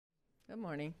Good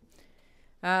morning.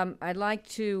 I'd like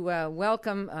to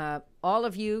welcome all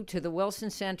of you to the Wilson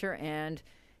Center and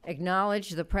acknowledge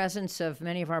the presence of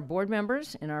many of our board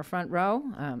members in our front row,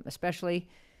 especially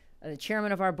the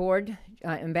chairman of our board,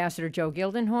 Ambassador Joe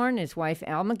Gildenhorn, his wife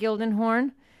Alma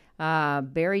Gildenhorn,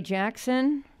 Barry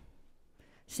Jackson,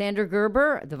 Sandra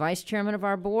Gerber, the vice chairman of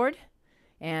our board,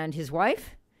 and his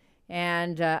wife,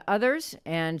 and others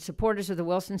and supporters of the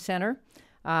Wilson Center.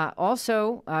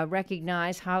 Also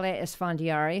recognize Haleh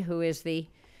Esfandiari,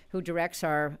 who directs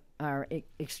our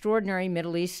extraordinary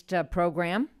Middle East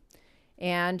program.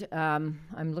 And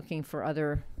I'm looking for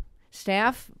other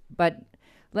staff, but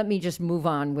let me just move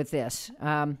on with this.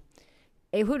 Ehud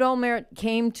Olmert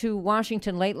came to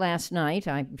Washington late last night.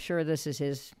 I'm sure this is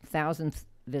his 1,000th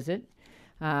visit,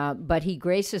 but he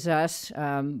graces us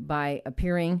by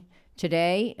appearing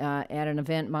today at an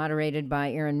event moderated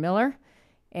by Aaron Miller.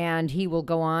 And he will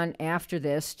go on after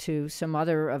this to some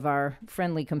other of our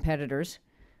friendly competitors,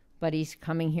 but he's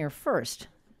coming here first.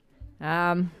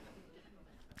 We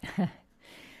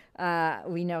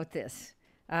note this.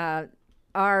 The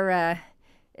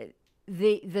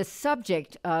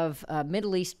subject of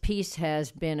Middle East peace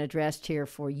has been addressed here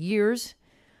for years.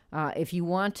 If you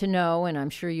want to know, and I'm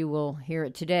sure you will hear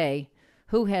it today,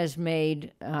 who has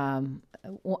made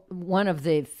one of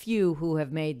the few who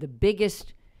have made the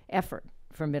biggest effort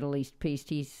for Middle East peace.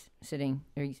 He's sitting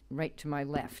right to my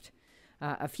left.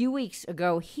 A few weeks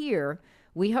ago here,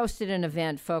 we hosted an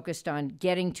event focused on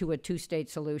getting to a two-state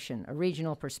solution, a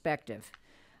regional perspective.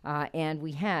 And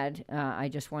we had, I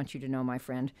just want you to know, my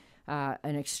friend,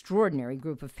 an extraordinary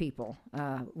group of people.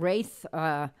 Raith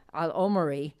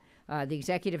Al-Omari, the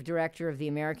executive director of the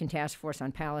American Task Force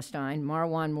on Palestine,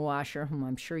 Marwan Mouasher, whom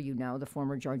I'm sure you know, the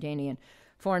former Jordanian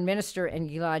foreign minister, and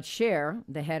Gilad Sher,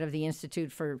 the head of the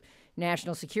Institute for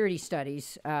National Security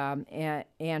Studies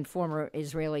and former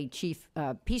Israeli chief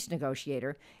peace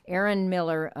negotiator. Aaron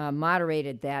Miller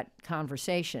moderated that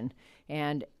conversation,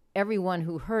 and everyone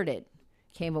who heard it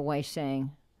came away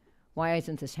saying, why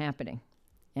isn't this happening?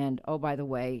 And, oh, by the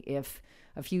way, if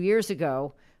a few years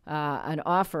ago an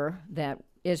offer that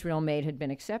Israel made had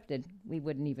been accepted, we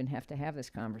wouldn't even have to have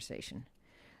this conversation.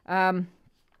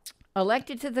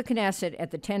 Elected to the Knesset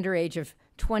at the tender age of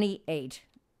 28,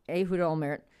 Ehud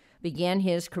Olmert began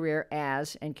his career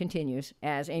as, and continues,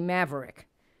 as a maverick.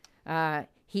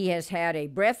 He has had a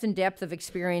breadth and depth of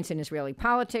experience in Israeli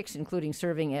politics, including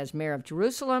serving as mayor of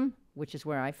Jerusalem, which is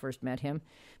where I first met him,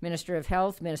 Minister of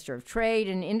Health, Minister of Trade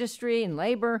and Industry and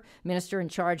Labor, Minister in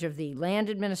charge of the Land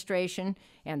Administration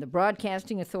and the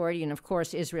Broadcasting Authority, and of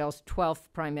course, Israel's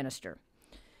 12th Prime Minister.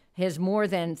 His more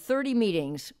than 30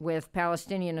 meetings with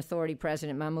Palestinian Authority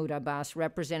President Mahmoud Abbas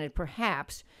represented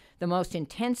perhaps the most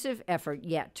intensive effort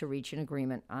yet to reach an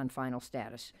agreement on final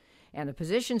status. And the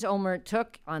positions Olmert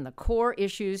took on the core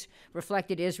issues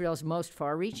reflected Israel's most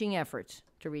far-reaching efforts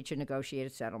to reach a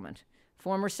negotiated settlement.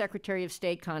 Former Secretary of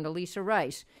State Condoleezza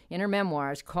Rice, in her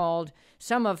memoirs, called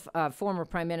some of the former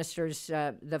Prime Minister's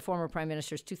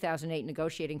 2008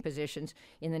 negotiating positions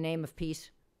in the name of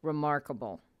peace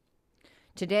remarkable.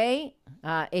 Today,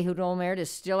 Ehud Olmert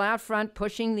is still out front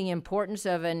pushing the importance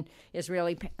of an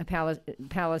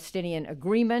Israeli-Palestinian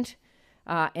agreement,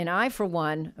 and I, for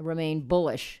one, remain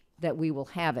bullish that we will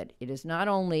have it. It is not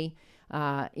only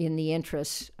in the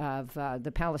interests of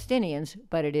the Palestinians,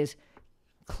 but it is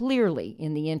clearly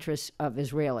in the interests of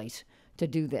Israelis to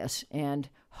do this. And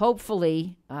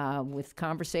hopefully, with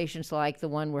conversations like the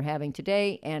one we're having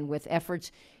today and with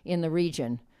efforts in the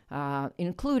region,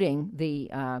 including the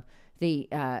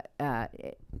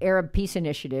Arab Peace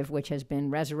Initiative, which has been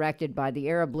resurrected by the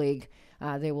Arab League,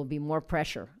 there will be more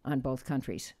pressure on both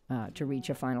countries to reach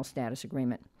a final status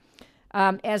agreement.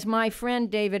 As my friend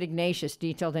David Ignatius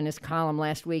detailed in his column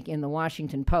last week in the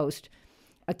Washington Post,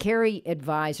 a Kerry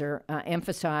advisor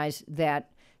emphasized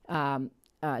that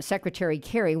Secretary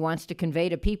Kerry wants to convey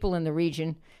to people in the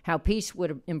region how peace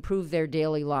would improve their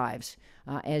daily lives.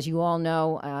 As you all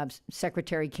know,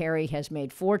 Secretary Kerry has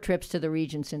made 4 trips to the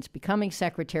region since becoming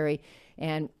secretary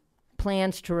and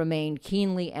plans to remain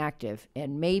keenly active.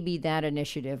 And maybe that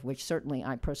initiative, which certainly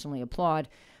I personally applaud,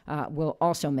 will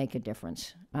also make a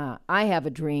difference. I have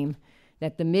a dream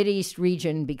that the Mideast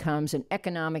region becomes an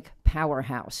economic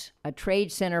powerhouse, a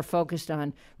trade center focused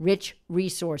on rich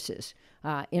resources,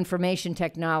 information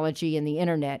technology and the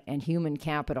internet, and human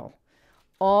capital.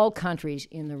 All countries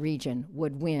in the region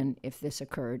would win if this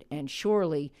occurred, and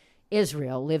surely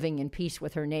Israel, living in peace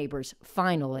with her neighbors,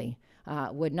 finally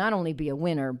would not only be a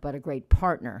winner, but a great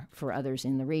partner for others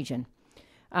in the region.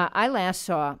 I last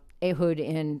saw Ehud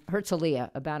in Herzliya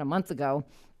about a month ago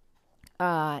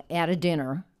at a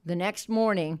dinner. The next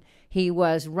morning, He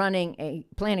was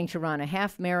planning to run a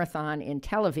half marathon in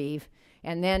Tel Aviv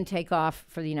and then take off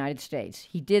for the United States.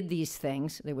 He did these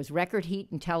things. There was record heat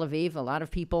in Tel Aviv. A lot of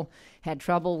people had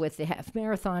trouble with the half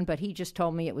marathon, but he just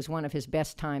told me it was one of his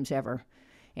best times ever.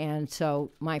 And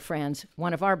so, my friends,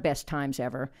 one of our best times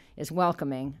ever is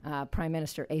welcoming Prime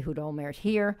Minister Ehud Olmert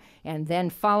here, and then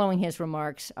following his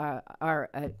remarks, our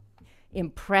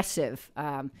impressive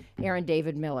Aaron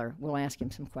David Miller will ask him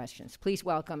some questions. Please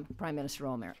welcome Prime Minister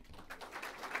Olmert.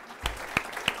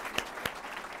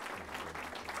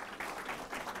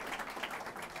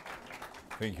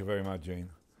 Thank you very much, Jane.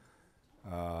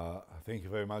 Thank you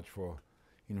very much for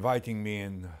inviting me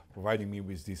and providing me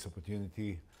with this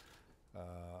opportunity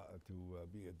to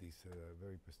be at this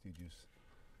very prestigious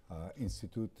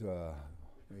institute.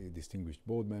 Distinguished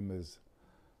board members,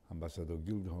 Ambassador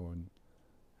Gildhorn,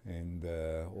 and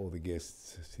all the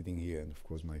guests sitting here, and of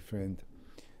course my friend,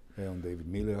 Aaron David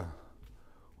Miller,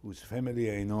 whose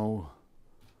family I know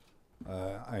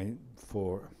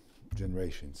for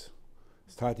generations,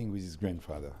 starting with his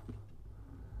grandfather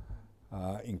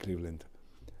in Cleveland.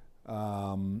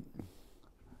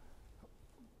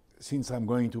 Since I'm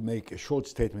going to make a short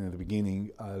statement at the beginning,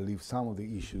 I'll leave some of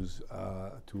the issues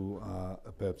to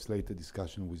perhaps later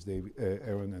discussion with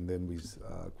Aaron, and then with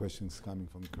questions coming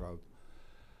from the crowd.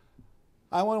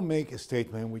 I want to make a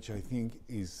statement which I think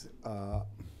is a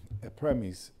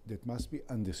premise that must be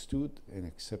understood and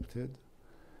accepted,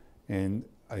 and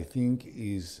I think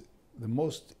is the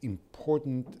most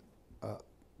important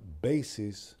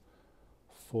basis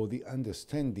for the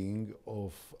understanding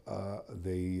of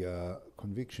the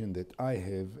conviction that I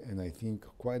have, and I think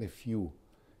quite a few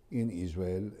in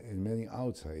Israel and many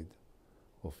outside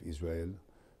of Israel,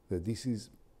 that this is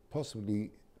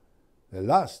possibly the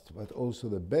last but also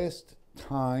the best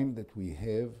time that we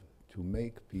have to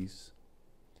make peace,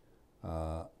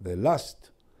 the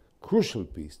last crucial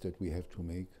peace that we have to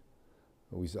make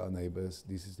with our neighbors.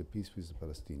 This is the peace with the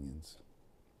Palestinians.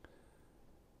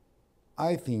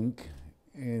 I think,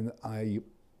 and I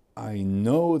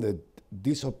know that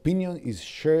this opinion is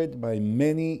shared by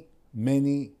many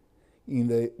in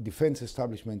the defense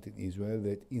establishment in Israel,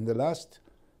 that in the last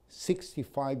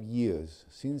 65 years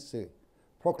since the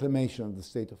proclamation of the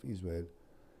State of Israel,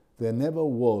 there never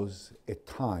was a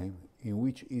time in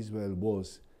which Israel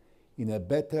was in a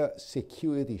better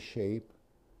security shape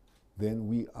than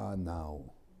we are now.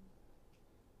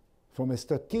 From a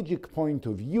strategic point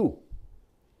of view,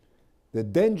 the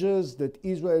dangers that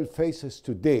Israel faces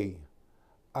today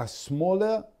are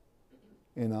smaller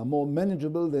and are more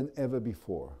manageable than ever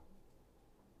before.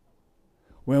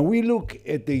 When we look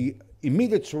at the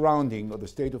immediate surrounding of the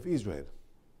State of Israel,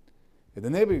 at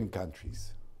the neighboring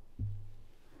countries,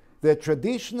 the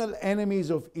traditional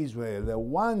enemies of Israel, the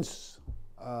ones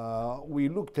we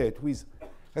looked at with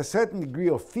a certain degree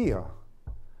of fear,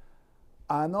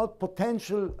 are not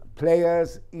potential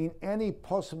players in any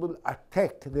possible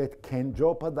attack that can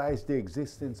jeopardize the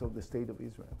existence of the State of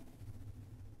Israel.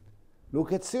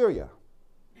 Look at Syria.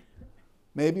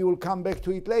 Maybe we'll come back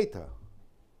to it later.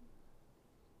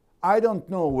 I don't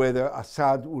know whether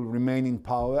Assad will remain in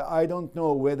power. I don't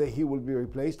know whether he will be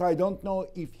replaced. I don't know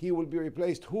if he will be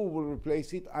replaced, who will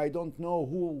replace it. I don't know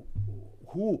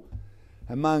who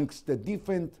amongst the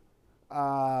different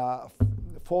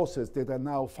forces that are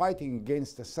now fighting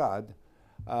against Assad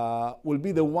will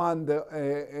be the one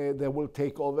that will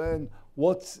take over, and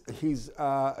what his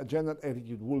general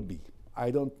attitude will be.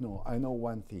 I don't know. I know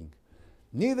one thing.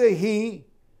 Neither he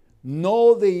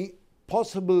nor the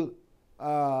possible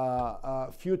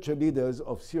future leaders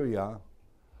of Syria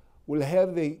will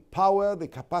have the power, the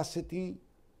capacity,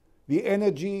 the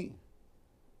energy,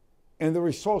 and the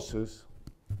resources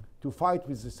to fight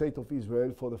with the State of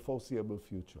Israel for the foreseeable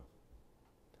future.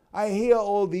 I hear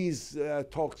all these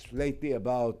talks lately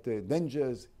about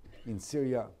dangers in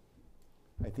Syria.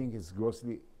 I think it's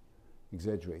grossly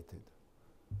exaggerated.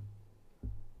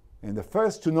 And the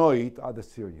first to know it are the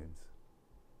Syrians.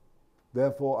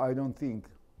 Therefore, I don't think,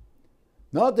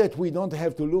 not that we don't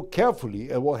have to look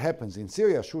carefully at what happens in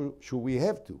Syria, should we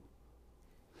have to.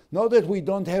 Not that we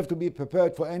don't have to be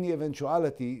prepared for any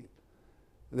eventuality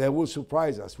that will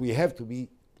surprise us. We have to be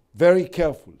very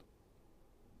careful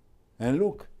and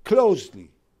look closely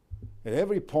at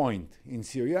every point in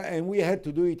Syria, and we had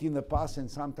to do it in the past, and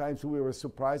sometimes we were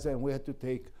surprised and we had to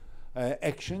take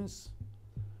actions,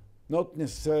 not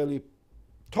necessarily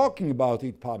talking about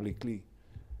it publicly,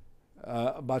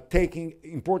 but taking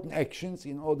important actions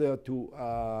in order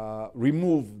to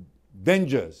remove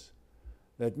dangers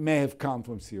that may have come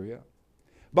from Syria.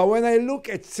 But when I look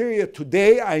at Syria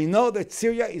today, I know that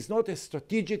Syria is not a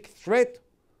strategic threat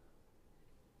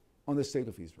on the State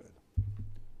of Israel.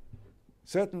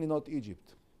 Certainly not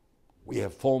Egypt. We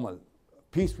have formal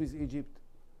peace with Egypt.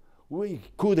 We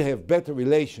could have better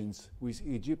relations with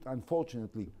Egypt.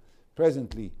 Unfortunately,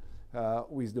 presently,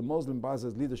 with the Muslim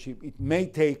Brothers leadership, it may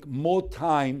take more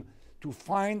time to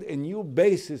find a new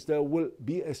basis that will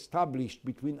be established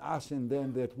between us and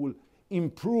them that will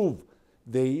improve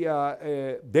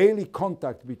the daily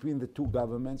contact between the two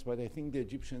governments. But I think the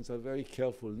Egyptians are very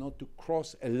careful not to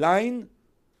cross a line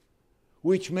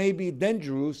which may be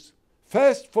dangerous,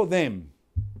 first for them,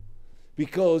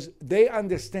 because they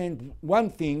understand one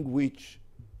thing which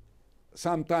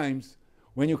sometimes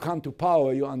when you come to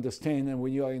power you understand, and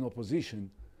when you are in opposition,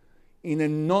 in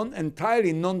a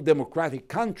entirely non-democratic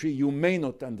country you may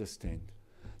not understand,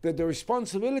 that the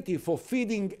responsibility for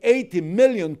feeding 80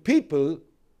 million people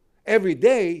every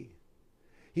day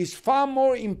is far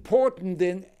more important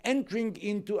than entering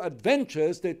into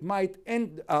adventures that might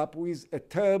end up with a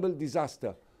terrible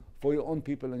disaster for your own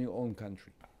people and your own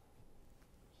country.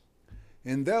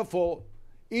 And therefore,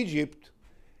 Egypt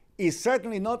is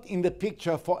certainly not in the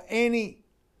picture for any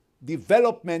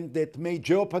development that may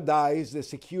jeopardize the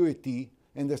security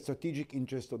and the strategic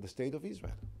interest of the State of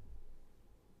Israel.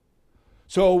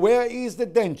 So where is the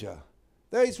danger?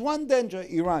 There is one danger: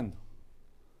 Iran.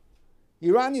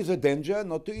 Iran is a danger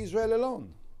not to Israel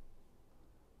alone.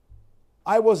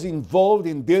 I was involved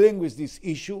in dealing with this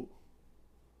issue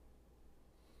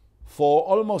for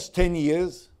almost 10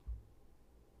 years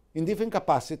in different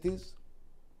capacities,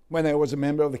 when I was a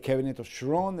member of the cabinet of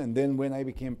Sharon, and then when I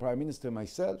became prime minister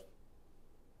myself.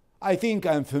 I think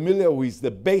I'm familiar with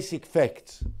the basic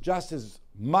facts just as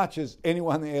much as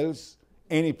anyone else,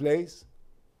 any place.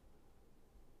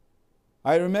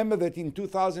 I remember that in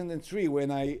 2003,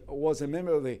 when I was a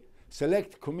member of the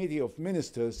select committee of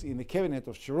ministers in the cabinet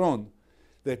of Sharon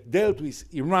that dealt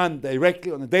with Iran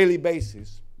directly on a daily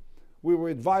basis, we were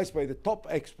advised by the top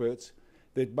experts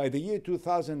that by the year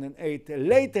 2008,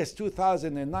 latest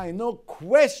 2009, no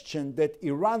question that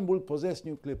Iran will possess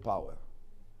nuclear power.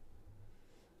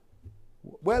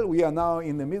 Well, we are now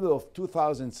in the middle of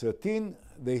 2013.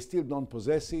 They still don't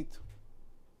possess it.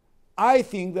 I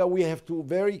think that we have to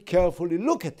very carefully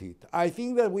look at it. I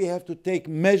think that we have to take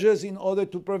measures in order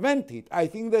to prevent it. I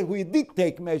think that we did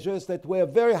take measures that were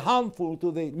very harmful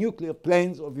to the nuclear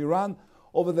plans of Iran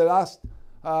over the last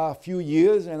few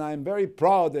years, and I'm very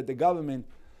proud that the government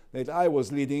that I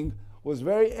was leading was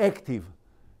very active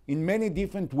in many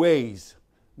different ways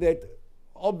that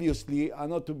obviously are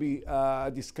not to be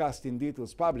discussed in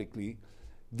details publicly,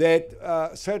 that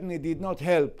certainly did not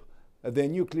help the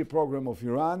nuclear program of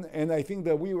Iran. And I think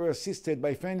that we were assisted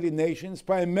by friendly nations,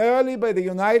 primarily by the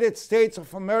United States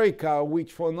of America,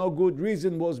 which for no good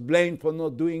reason was blamed for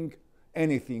not doing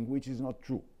anything, which is not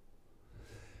true.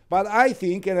 But I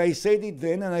think, and I said it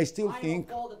then, and I still think...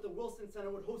 I that the Wilson Center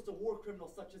would host a war criminal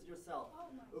such as yourself.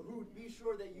 Ehud, be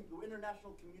sure that the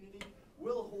international community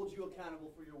will hold you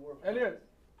accountable for your work. Elliot.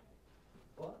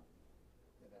 What?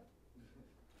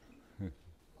 In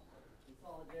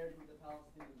solidarity with the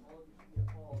Palestinians, all of you can get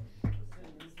called for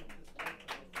sitting in this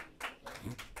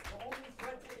country. The only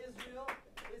threat to Israel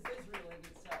is Israel in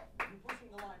itself. You're pushing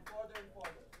the line farther and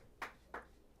farther.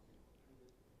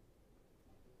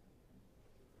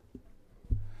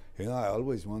 You know, I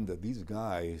always wonder, these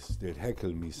guys that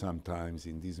heckle me sometimes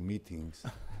in these meetings,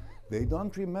 they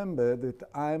don't remember that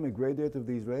I'm a graduate of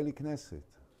the Israeli Knesset.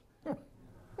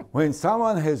 When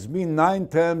someone has been 9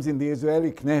 terms in the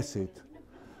Israeli Knesset,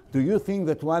 do you think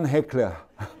that one heckler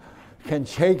can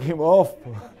shake him off?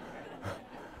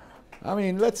 I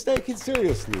mean, let's take it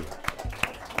seriously.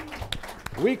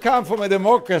 We come from a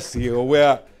democracy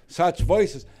where such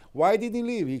voices... Why did he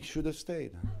leave? He should have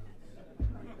stayed.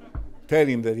 Tell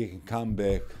him that he can come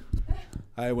back.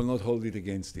 I will not hold it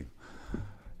against him.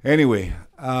 Anyway,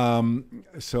 I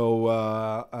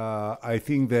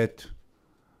think that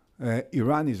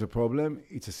Iran is a problem.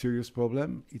 It's a serious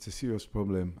problem. It's a serious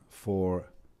problem for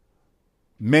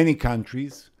many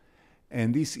countries.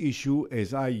 And this issue,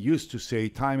 as I used to say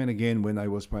time and again when I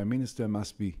was prime minister,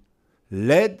 must be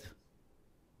led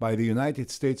by the United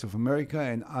States of America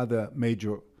and other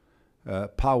major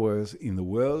powers in the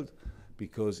world.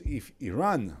 Because if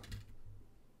Iran,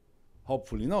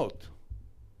 hopefully not,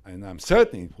 and I'm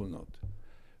certain it will not,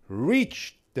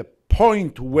 reach the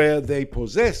point where they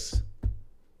possess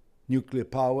nuclear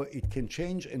power, it can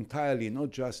change entirely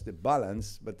not just the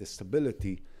balance, but the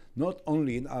stability, not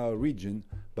only in our region,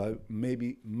 but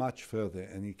maybe much further.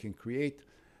 And it can create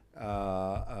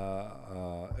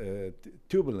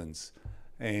turbulence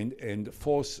and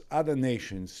force other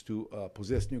nations to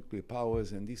possess nuclear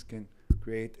powers, and this can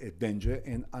create a danger.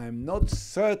 And I'm not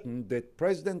certain that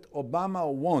President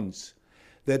Obama wants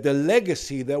that the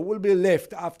legacy that will be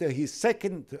left after his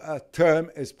second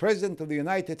term as President of the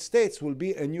United States will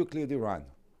be a nuclear Iran.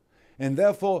 And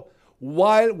therefore,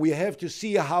 while we have to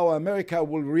see how America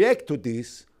will react to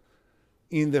this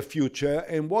in the future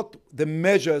and what the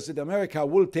measures that America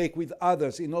will take with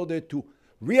others in order to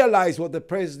realize what the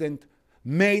President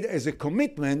made as a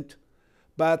commitment,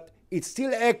 but it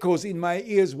still echoes in my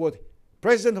ears what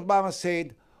President Obama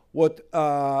said, what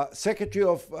Secretary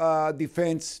of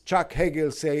Defense Chuck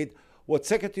Hagel said, what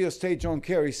Secretary of State John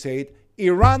Kerry said: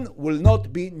 Iran will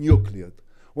not be nucleared.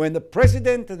 When the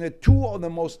President and the two of the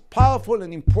most powerful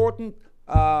and important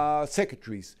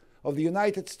secretaries of the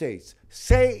United States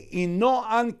say in no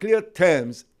unclear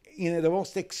terms, in the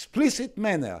most explicit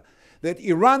manner, that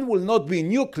Iran will not be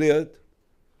nucleared,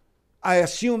 I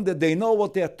assume that they know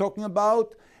what they are talking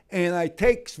about, and I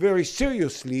take very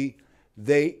seriously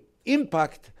the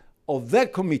impact of their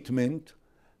commitment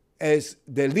as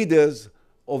the leaders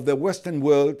of the Western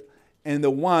world and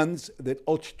the ones that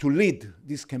ought to lead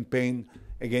this campaign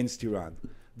against Iran.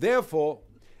 Therefore,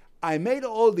 I made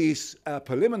all these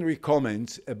preliminary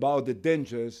comments about the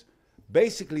dangers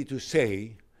basically to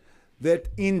say that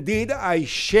indeed I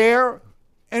share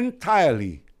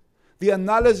entirely the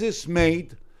analysis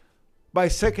made by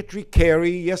Secretary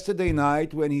Kerry yesterday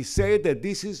night when he said that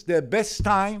this is the best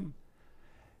time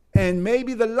and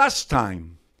maybe the last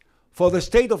time for the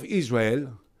State of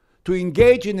Israel to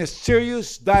engage in a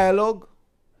serious dialogue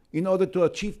in order to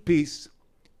achieve peace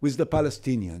with the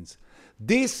Palestinians.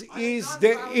 This is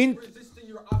the resisting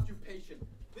your occupation.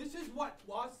 This is what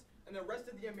us and the rest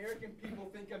of the American people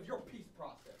think of your peace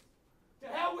process. To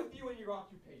hell with you and your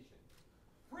occupation.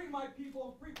 Free my people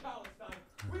and free Palestine.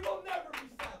 We will never be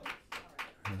silenced.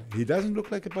 He doesn't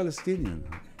look like a Palestinian.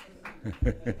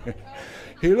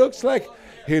 he looks like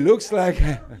an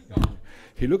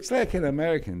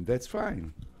American. That's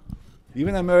fine.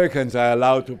 Even Americans are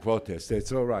allowed to protest.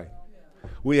 That's all right.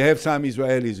 We have some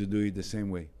Israelis who do it the same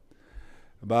way.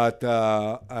 But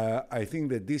I think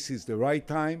that this is the right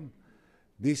time.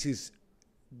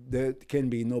 There can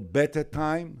be no better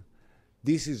time.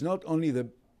 This is not only the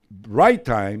right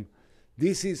time,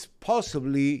 this is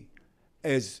possibly,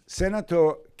 as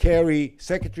Senator Kerry,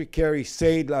 Secretary Kerry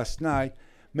said last night,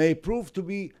 may prove to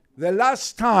be the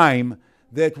last time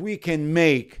that we can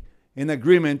make an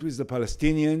agreement with the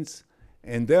Palestinians,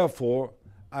 and therefore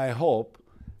I hope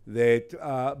that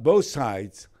both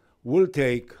sides will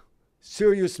take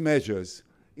serious measures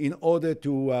in order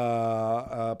to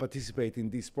participate in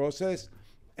this process,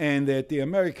 and that the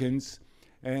Americans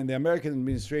and the American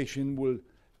administration will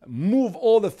move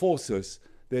all the forces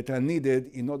that are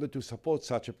needed in order to support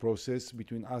such a process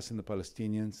between us and the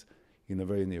Palestinians in the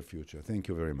very near future. Thank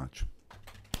you very much.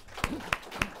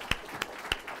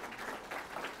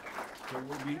 So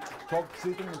will we talk,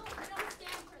 We don't stand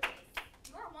for this.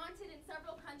 You are wanted in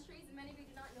several countries, and many of you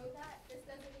do not know that. This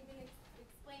doesn't even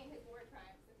explain his war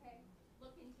crimes, okay?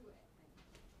 Look into it.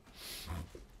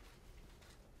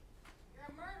 You're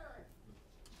a murderer.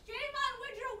 Shame on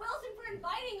Woodrow Wilson for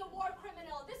inviting a war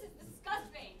criminal. This is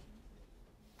disgusting.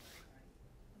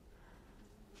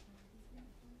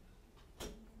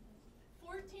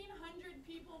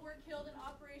 People were killed in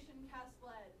Operation Cast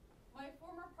Lead. My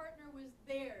former partner was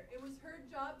there. It was her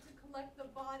job to collect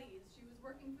the bodies. She was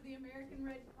working for the American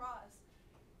Red Cross.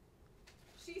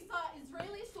 She saw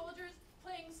Israeli soldiers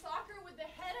playing soccer with the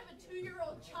head of a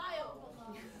 2-year-old child.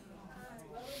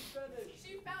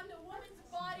 She found a woman's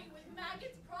body with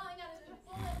maggots crawling out of the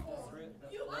bullet hole.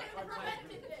 You could have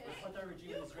prevented this.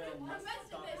 You could have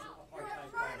prevented this. You're a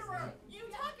murderer. You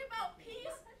talk about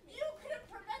peace. You could have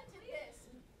prevented this.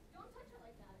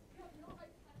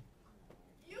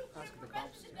 You could have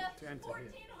prevented the death of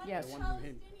 1,400 Yes.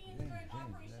 Palestinians during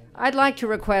Operation. I'd like to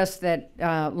request that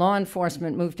law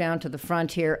enforcement move down to the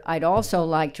front here. I'd also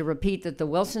like to repeat that the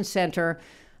Wilson Center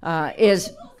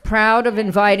is proud of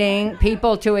inviting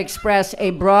people to express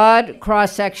a broad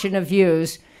cross-section of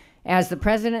views. As the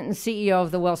president and CEO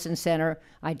of the Wilson Center,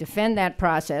 I defend that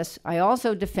process. I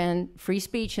also defend free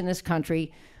speech in this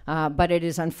country, but it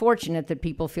is unfortunate that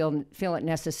people feel it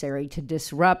necessary to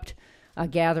disrupt a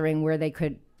gathering where they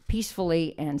could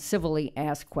peacefully and civilly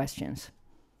ask questions.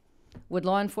 Would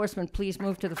law enforcement please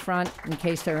move to the front in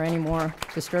case there are any more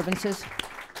disturbances?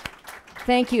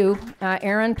 Thank you.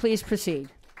 Aaron, please proceed.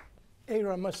 Ehud,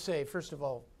 I must say, first of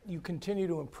all, you continue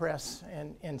to impress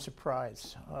and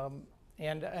surprise.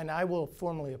 And I will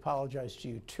formally apologize to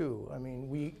you, too. I mean,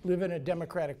 we live in a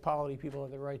democratic polity. People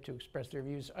have the right to express their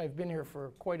views. I've been here for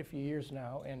quite a few years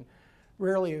now, and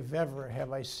rarely, if ever,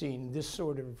 have I seen this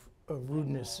sort of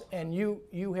rudeness. And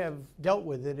you have dealt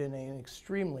with it in an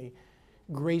extremely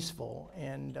graceful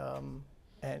and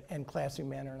and classy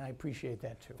manner, and I appreciate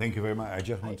that too. Thank you very much. I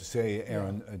just want to say,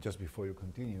 Aaron, just before you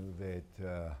continue,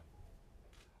 that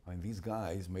I mean, these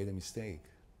guys made a mistake.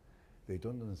 They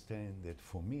don't understand that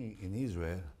for me in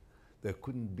Israel, there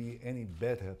couldn't be any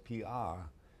better PR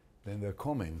than their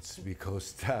comments,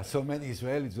 because there are so many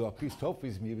Israelis who are pissed off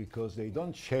with me because they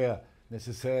don't share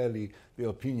necessarily the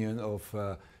opinion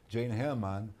of Jane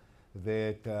Harman,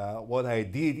 that what I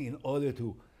did in order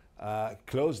to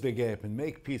close the gap and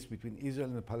make peace between Israel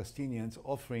and the Palestinians,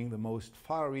 offering the most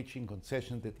far-reaching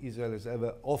concession that Israel has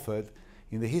ever offered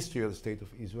in the history of the State of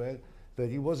Israel, that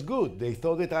it was good. They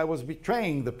thought that I was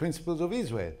betraying the principles of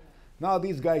Israel. Now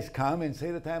these guys come and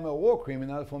say that I'm a war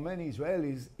criminal. For many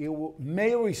Israelis, it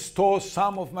may restore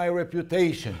some of my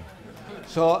reputation.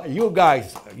 So you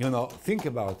guys, you know, think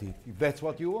about it, if that's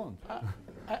what you want.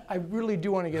 I really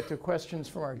do want to get to questions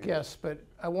from our guests, but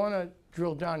I want to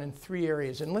drill down in 3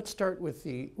 areas. And let's start with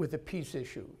the peace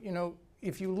issue. You know,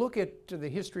 if you look at the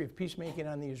history of peacemaking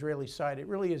on the Israeli side, it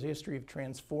really is a history of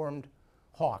transformed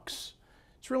hawks.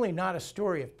 It's really not a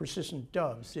story of persistent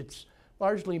doves. It's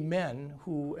largely men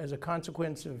who, as a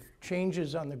consequence of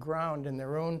changes on the ground and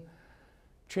their own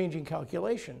changing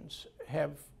calculations,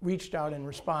 have reached out and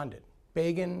responded.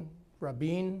 Begin,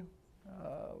 Rabin,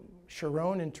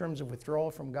 Sharon in terms of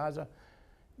withdrawal from Gaza.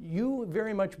 You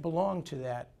very much belong to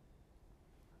that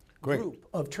group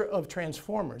of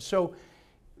transformers. So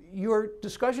your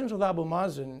discussions with Abu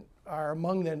Mazen are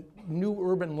among the new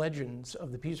urban legends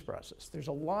of the peace process. There's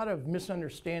a lot of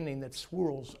misunderstanding that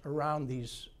swirls around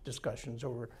these discussions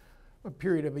over a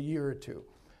period of a year or two.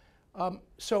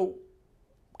 So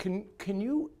can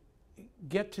you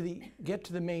get to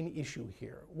the main issue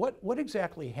here? What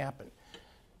exactly happened?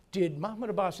 Did Mahmoud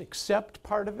Abbas accept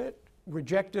part of it,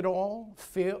 reject it all,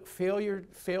 fail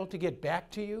to get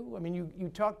back to you? I mean, you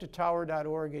talked to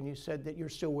Tower.org and you said that you're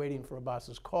still waiting for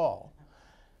Abbas's call.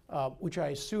 Which I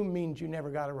assume means you never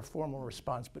got a formal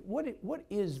response. But what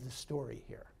is the story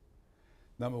here?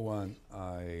 Number one,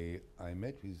 I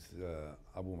met with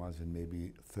Abu Mazen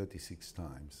maybe 36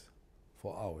 times,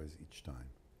 4 hours each time.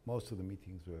 Most of the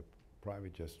meetings were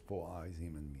private, just 4 eyes,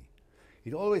 him and me.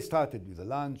 It always started with a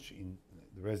lunch in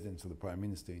the residence of the Prime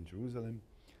Minister in Jerusalem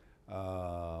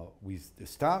with the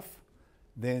staff.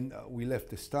 Then we left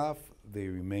the staff. They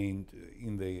remained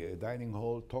in the dining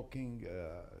hall talking,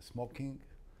 smoking.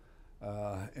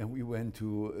 And we went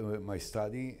to my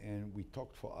study and we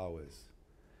talked for hours.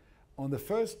 On the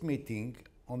first meeting,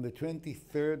 on the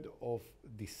 23rd of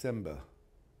December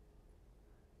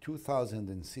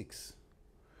 2006,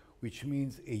 which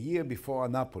means a year before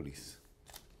Annapolis,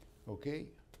 okay?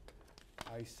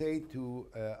 I say to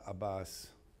Abbas,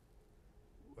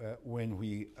 when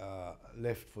we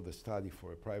left for the study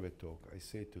for a private talk, I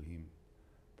said to him,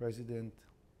 President,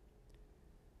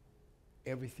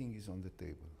 everything is on the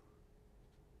table.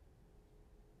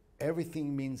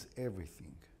 Everything means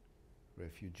everything.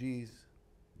 Refugees,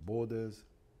 borders,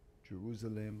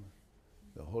 Jerusalem,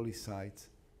 the holy sites,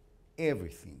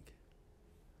 everything.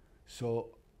 So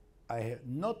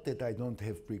not that I don't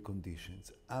have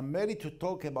preconditions. I'm ready to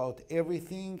talk about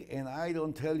everything, and I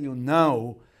don't tell you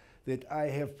now that I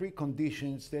have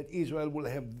preconditions that Israel will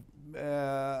have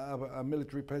a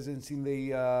military presence in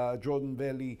the Jordan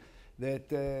Valley, that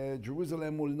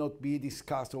Jerusalem will not be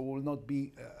discussed or will not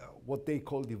be what they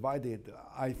call divided.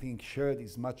 I think shared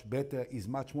is much better, is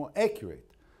much more accurate,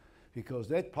 because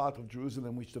that part of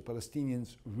Jerusalem which the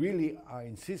Palestinians really are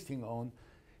insisting on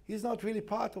is not really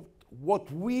part of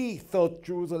what we thought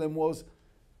Jerusalem was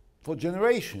for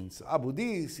generations. Abu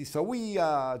Dis,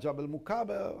 Isawiya, Jabal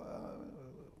Mukaber.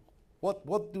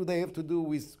 What do they have to do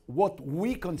with what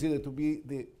we consider to be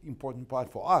the important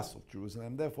part for us of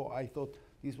Jerusalem? Therefore, I thought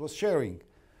this was sharing.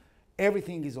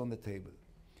 Everything is on the table.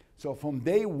 So from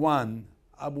day one,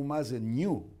 Abu Mazen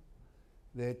knew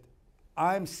that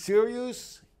I'm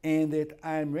serious and that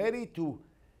I'm ready to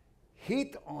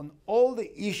hit on all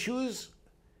the issues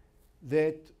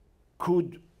that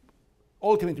could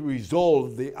ultimately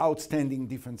resolve the outstanding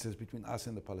differences between us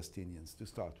and the Palestinians, to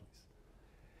start with.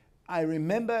 I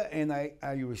remember and I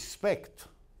respect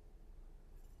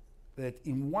that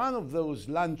in one of those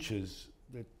lunches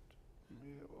that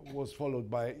was followed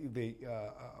by the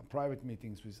private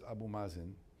meetings with Abu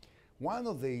Mazen, one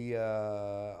of the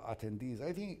attendees,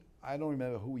 I don't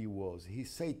remember who he was, he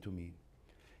said to me,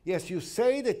 yes, you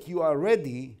say that you are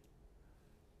ready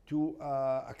to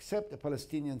accept a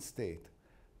Palestinian state,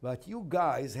 but you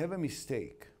guys have a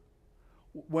mistake.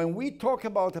 When we talk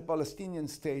about a Palestinian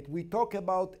state, we talk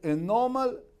about a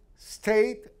normal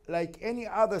state like any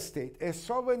other state, a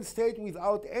sovereign state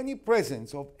without any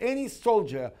presence of any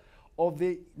soldier of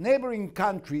the neighboring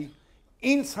country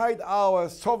inside our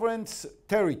sovereign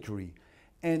territory.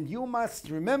 And you must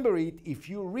remember it if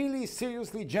you really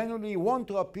seriously, genuinely want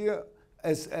to appear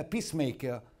as a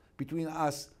peacemaker between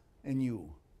us and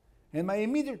you. And my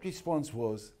immediate response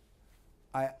was,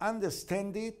 I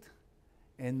understand it,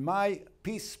 and my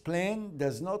peace plan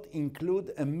does not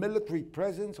include a military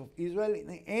presence of Israel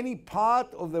in any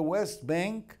part of the West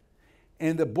Bank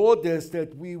and the borders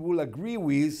that we will agree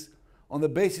with on the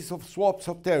basis of swaps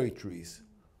of territories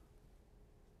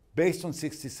based on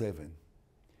 67.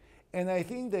 And I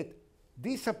think that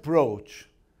this approach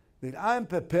that I'm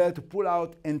prepared to pull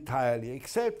out entirely,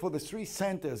 except for the 3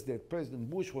 centers that President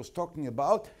Bush was talking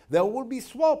about, that will be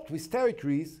swapped with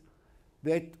territories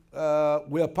that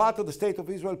were part of the State of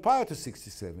Israel prior to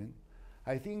 67.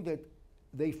 I think that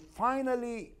they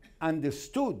finally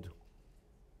understood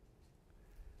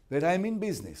that I'm in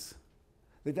business,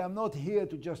 that I'm not here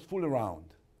to just fool around.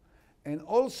 And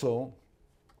also,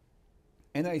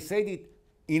 and I said it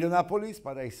in Annapolis,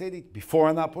 but I said it before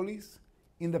Annapolis,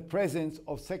 in the presence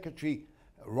of Secretary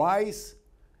Rice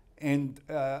and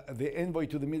the envoy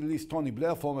to the Middle East, Tony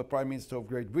Blair, former Prime Minister of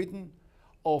Great Britain,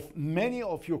 of many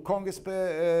of your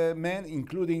congressmen,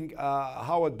 including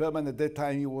Howard Berman. At that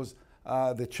time, he was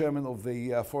the chairman of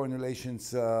the Foreign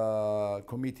Relations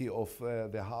Committee of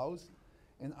the House,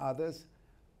 and others.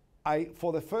 I,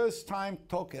 for the first time,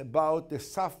 talk about the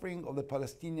suffering of the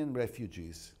Palestinian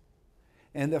refugees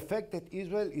and the fact that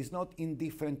Israel is not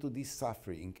indifferent to this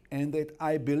suffering, and that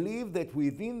I believe that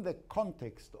within the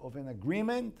context of an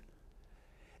agreement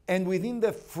and within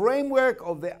the framework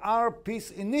of the Arab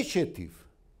Peace Initiative,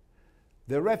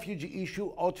 the refugee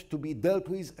issue ought to be dealt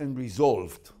with and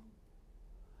resolved.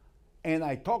 And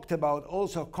I talked about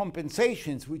also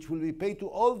compensations which will be paid to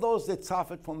all those that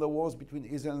suffered from the wars between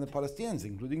Israel and the Palestinians,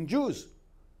 including Jews,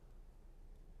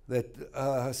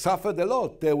 that suffered a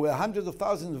lot. There were hundreds of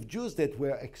thousands of Jews that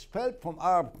were expelled from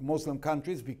Arab Muslim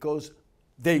countries because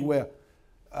they were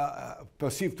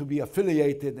perceived to be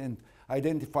affiliated and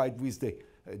identified with the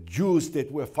Jews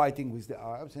that were fighting with the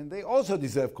Arabs, and they also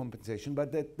deserve compensation,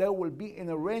 but that there will be an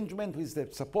arrangement with the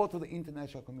support of the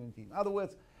international community. In other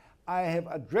words, I have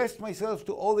addressed myself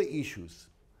to all the issues.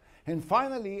 And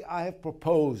finally, I have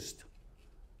proposed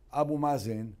Abu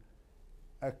Mazen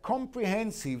a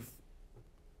comprehensive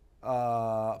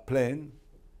plan,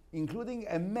 including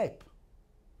a map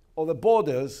of the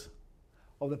borders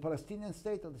of the Palestinian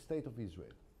state and the State of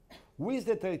Israel, with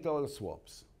the territorial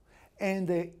swaps. And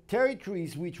the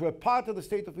territories which were part of the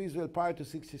State of Israel prior to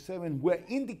 67 were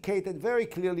indicated very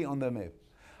clearly on the map.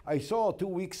 I saw 2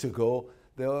 weeks ago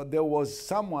there was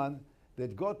someone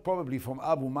that got probably from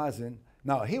Abu Mazen.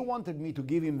 Now, he wanted me to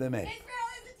give him the map. Israel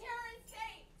is a terrorist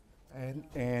state!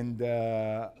 And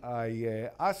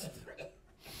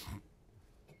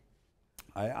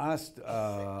I asked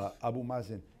Abu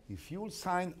Mazen, if you'll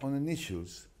sign on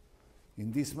initials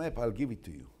in this map, I'll give it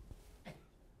to you.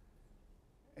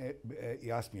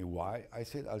 He asked me why. I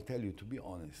said, I'll tell you, to be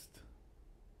honest,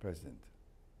 President,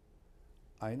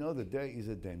 I know that there is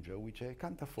a danger which I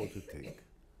can't afford to take.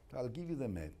 I'll give you the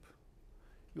map.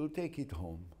 You'll take it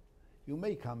home. You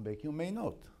may come back, you may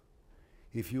not.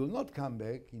 If you'll not come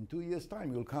back, in 2 years'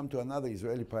 time, you'll come to another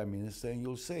Israeli Prime Minister and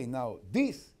you'll say, now,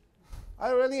 this I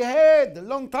already had a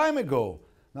long time ago.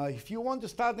 Now, if you want to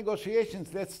start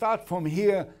negotiations, let's start from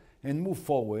here and move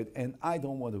forward, and I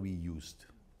don't want to be used.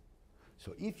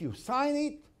 So if you sign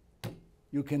it,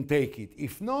 you can take it.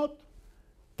 If not,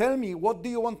 tell me, what do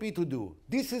you want me to do?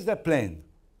 This is the plan.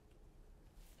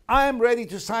 I am ready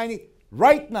to sign it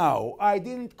right now. I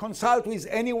didn't consult with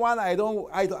anyone.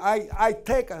 I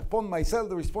take upon myself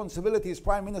the responsibility as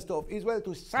Prime Minister of Israel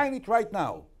to sign it right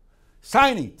now.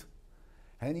 Sign it.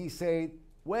 And he said,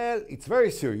 well, it's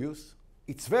very serious.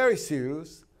 It's very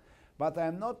serious, but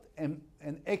I'm not an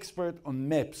expert on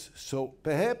maps. So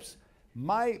perhaps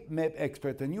my map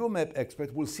expert and your map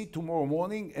expert will sit tomorrow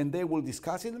morning and they will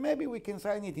discuss it. Maybe we can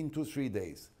sign it in 2-3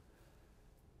 days.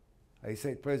 I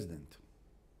said, President,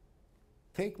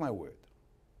 take my word.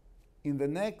 In the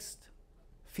next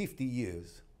 50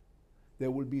 years,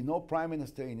 there will be no prime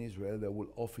minister in Israel that will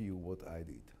offer you what I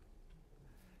did.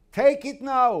 Take it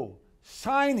now.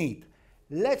 Sign it.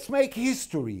 Let's make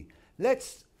history.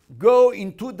 Let's go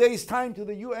in 2 days' time to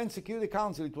the UN Security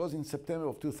Council. It was in September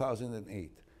of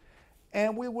 2008.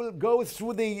 And we will go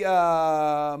through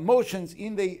the motions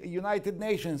in the United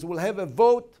Nations. We'll have a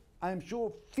vote. I'm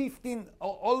sure 15,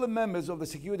 all the members of the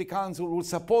Security Council will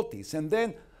support this. And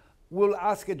then we'll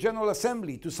ask a General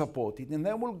Assembly to support it. And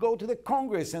then we'll go to the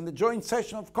Congress and the joint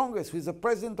session of Congress with the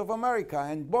President of America.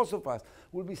 And both of us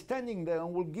will be standing there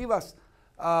and will give us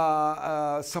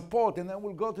support. And then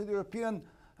we'll go to the European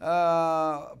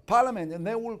parliament, and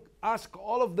they will ask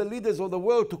all of the leaders of the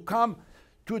world to come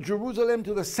to Jerusalem,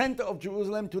 to the center of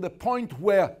Jerusalem, to the point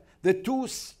where the two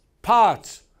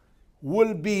parts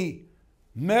will be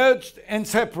merged and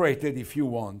separated, if you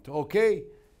want, okay?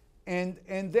 And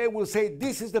they will say,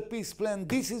 this is the peace plan,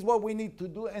 this is what we need to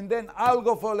do, and then I'll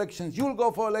go for elections, you'll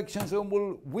go for elections, and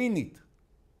we'll win it.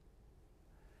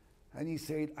 And he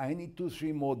said, I need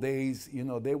 2-3 more days, you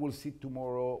know, they will sit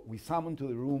tomorrow. We summoned to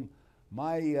the room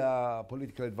my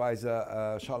political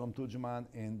advisor, Shalom Turgeman,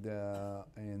 and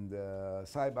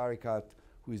Saib Arikat,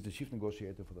 who is the chief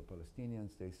negotiator for the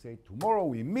Palestinians. They say, tomorrow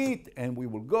we meet and we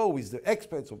will go with the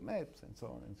experts of maps and so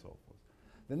on and so forth.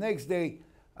 The next day,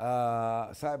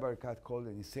 Saib Arikat called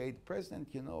and he said, President,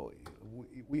 you know,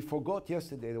 we forgot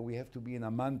yesterday that we have to be in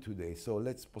Amman today, so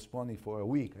let's postpone it for a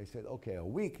week. I said, okay, a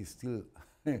week is still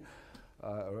a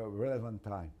relevant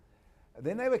time.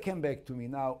 They never came back to me.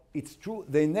 Now, it's true,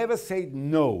 they never said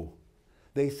no.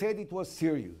 They said it was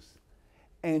serious.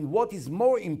 And what is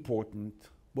more important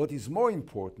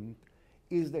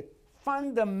is that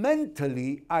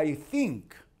fundamentally, I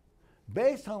think,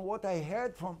 based on what I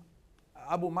heard from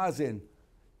Abu Mazen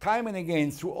time and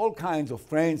again through all kinds of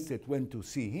friends that went to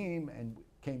see him and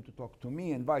came to talk to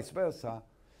me and vice versa,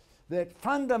 that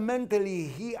fundamentally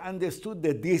he understood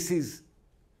that this is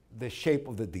the shape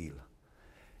of the deal.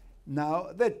 Now,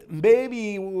 that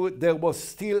maybe there was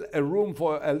still a room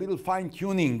for a little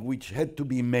fine-tuning which had to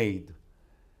be made.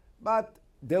 But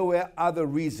there were other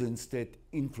reasons that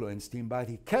influenced him. But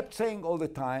he kept saying all the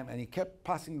time, and he kept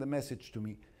passing the message to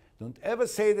me, don't ever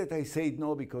say that I said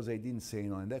no because I didn't say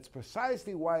no. And that's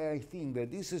precisely why I think that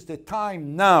this is the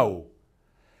time now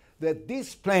that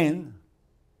this plan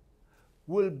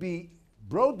will be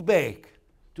brought back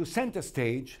to center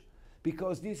stage,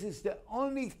 because this is the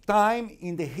only time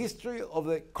in the history of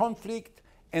the conflict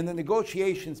and the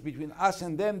negotiations between us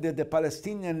and them that the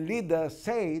Palestinian leader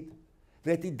said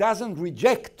that he doesn't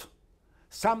reject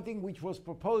something which was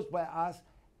proposed by us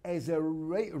as a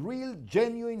real,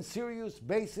 genuine, serious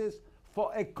basis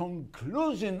for a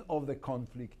conclusion of the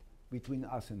conflict between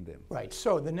us and them. Right.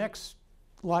 So the next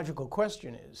logical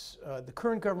question is, the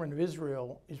current government of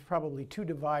Israel is probably too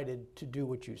divided to do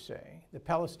what you say. The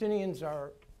Palestinians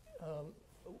are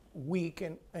weak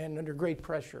and under great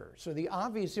pressure. So the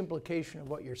obvious implication of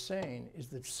what you're saying is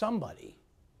that somebody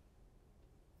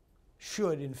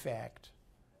should, in fact,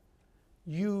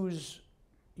 use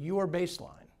your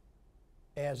baseline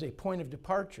as a point of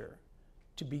departure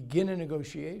to begin a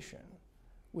negotiation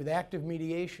with active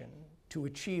mediation to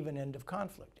achieve an end of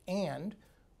conflict, and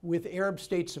with Arab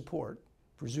state support,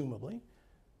 presumably,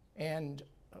 and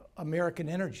American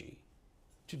energy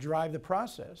to drive the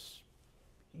process.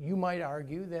 You might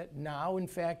argue that now, in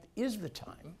fact, is the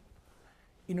time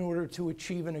in order to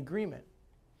achieve an agreement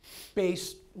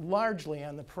based largely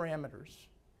on the parameters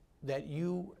that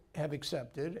you have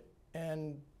accepted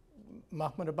and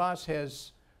Mahmoud Abbas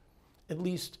has at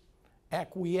least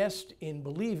acquiesced in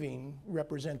believing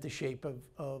represent the shape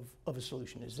of a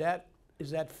solution. Is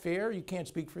that fair? You can't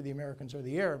speak for the Americans or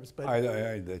the Arabs, but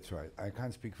that's right. I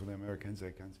can't speak for the Americans.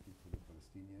 I can't speak for the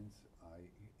Palestinians.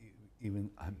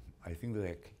 I think that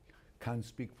I can't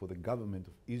speak for the government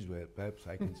of Israel. Perhaps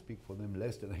I can speak for them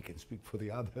less than I can speak for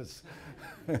the others,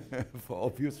 for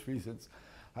obvious reasons.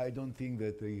 I don't think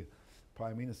that the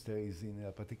Prime Minister is in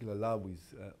a particular love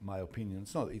with my opinion.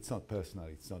 It's not personal.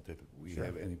 It's not that we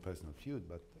have any personal feud,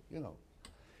 but you know,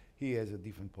 he has a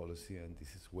different policy, and this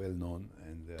is well known.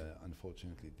 And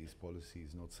unfortunately, this policy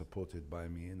is not supported by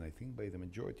me, and I think by the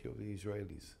majority of the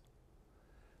Israelis.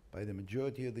 By the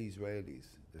majority of the Israelis,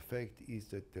 the fact is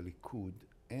that the Likud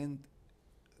and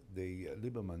the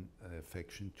Lieberman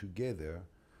faction together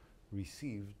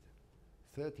received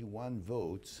 31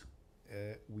 votes,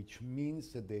 which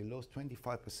means that they lost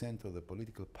 25% of the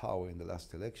political power in the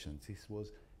last elections. This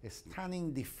was a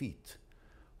stunning defeat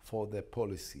for their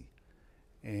policy.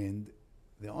 And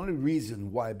the only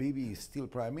reason why Bibi is still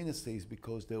prime minister is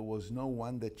because there was no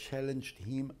one that challenged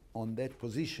him on that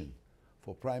position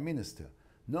for prime minister.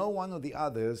 No one of the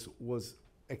others was,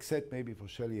 except maybe for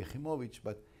Shelley Yachimowicz,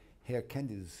 but her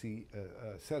candidacy,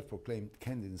 self-proclaimed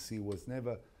candidacy, was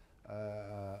never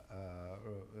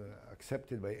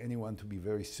accepted by anyone to be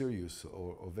very serious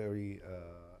or very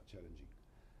challenging.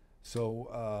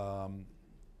 So,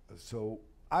 so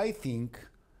I think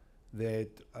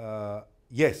that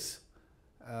yes,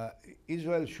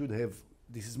 Israel should have.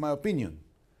 This is my opinion,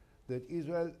 that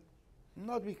Israel,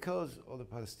 not because of the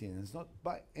Palestinians, not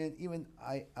by, and even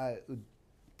I would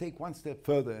take one step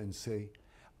further and say,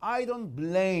 I don't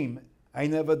blame, I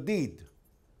never did,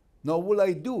 nor will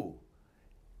I do,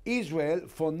 Israel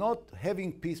for not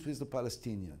having peace with the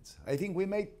Palestinians. I think we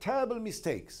made terrible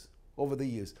mistakes over the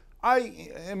years. I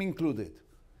am included.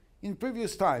 In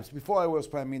previous times, before I was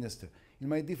prime minister, in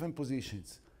my different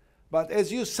positions. But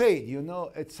as you said, you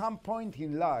know, at some point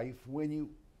in life, when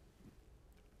you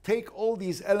take all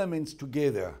these elements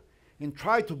together and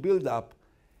try to build up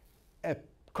a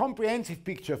comprehensive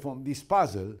picture from this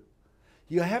puzzle,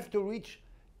 you have to reach,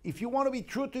 if you want to be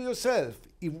true to yourself,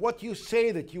 if what you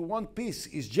say that you want peace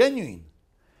is genuine,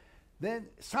 then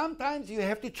sometimes you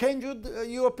have to change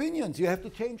your opinions, you have to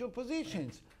change your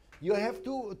positions. You have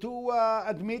to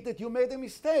admit that you made a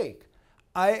mistake.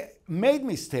 I made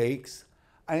mistakes.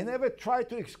 I never tried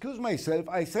to excuse myself.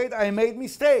 I said I made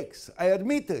mistakes. I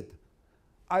admitted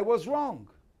I was wrong.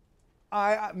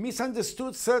 I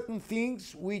misunderstood certain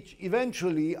things which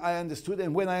eventually I understood,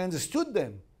 and when I understood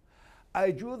them,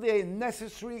 I drew the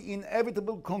necessary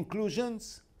inevitable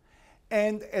conclusions,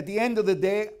 and at the end of the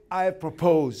day, I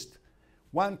proposed.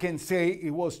 One can say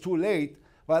it was too late,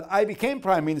 but I became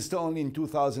prime minister only in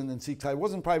 2006. I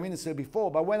wasn't prime minister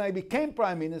before, but when I became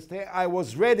prime minister, I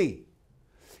was ready.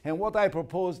 And what I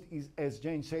proposed is, as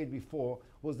Jane said before,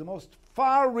 was the most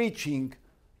far-reaching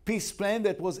peace plan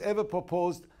that was ever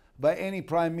proposed by any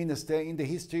prime minister in the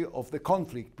history of the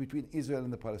conflict between Israel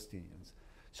and the Palestinians.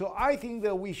 So I think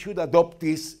that we should adopt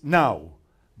this now.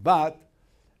 But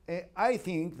I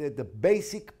think that the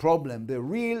basic problem, the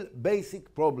real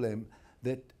basic problem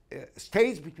that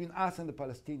stays between us and the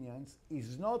Palestinians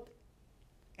is not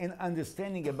an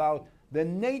understanding about the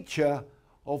nature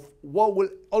of what will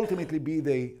ultimately be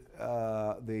the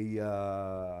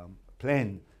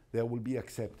plan that will be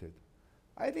accepted.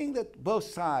 I think that both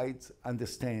sides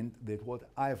understand that what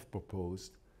I've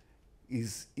proposed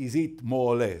is it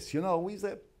more or less, you know, with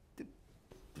a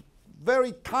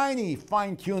very tiny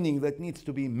fine-tuning that needs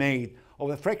to be made of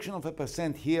a fraction of a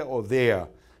percent here or there,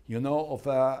 you know, of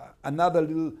another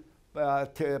little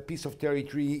piece of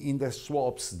territory in the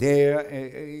swaps there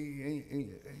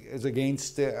as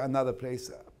against another place.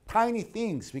 Tiny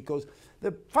things, because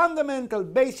the fundamental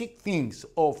basic things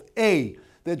of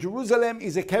that Jerusalem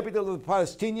is a capital of the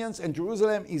Palestinians, and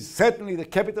Jerusalem is certainly the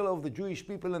capital of the Jewish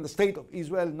people and the state of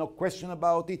Israel, no question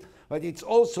about it, but it's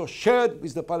also shared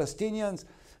with the Palestinians,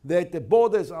 that the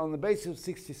borders are on the basis of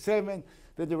 67,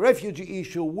 that the refugee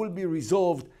issue will be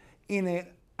resolved in an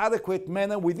adequate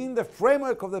manner within the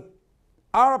framework of the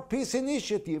Arab Peace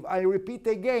Initiative. I repeat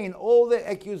again, all the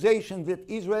accusations that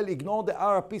Israel ignored the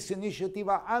Arab Peace Initiative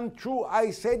are untrue.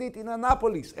 I said it in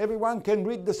Annapolis. Everyone can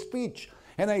read the speech.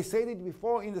 And I said it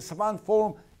before in the Savant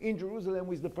Forum in Jerusalem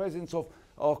with the presence of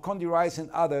Condi Rice and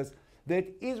others, that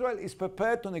Israel is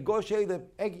prepared to negotiate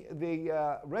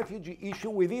the refugee issue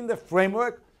within the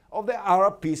framework of the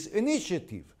Arab Peace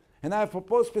Initiative. And I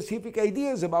proposed specific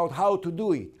ideas about how to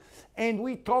do it. And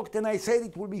we talked, and I said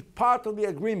it will be part of the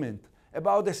agreement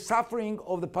about the suffering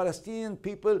of the Palestinian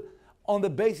people on the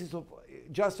basis of,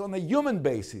 just on a human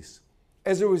basis,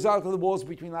 as a result of the wars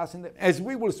between us and them, as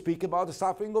we will speak about the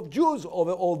suffering of Jews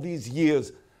over all these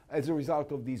years as a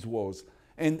result of these wars.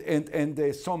 And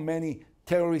there's so many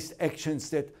terrorist actions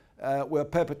that were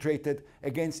perpetrated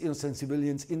against innocent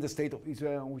civilians in the state of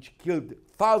Israel, which killed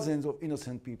thousands of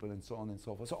innocent people, and so on and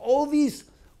so forth. So all this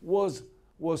was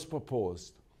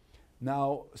proposed.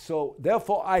 Now, so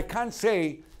therefore I can't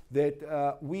say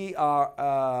that we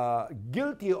are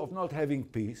guilty of not having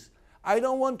peace. I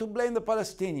don't want to blame the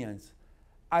Palestinians.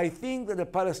 I think that the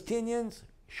Palestinians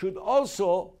should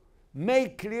also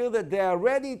make clear that they are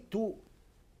ready to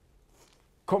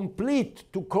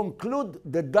conclude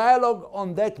the dialogue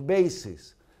on that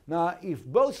basis. Now, if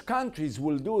both countries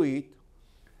will do it,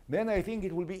 then I think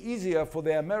it will be easier for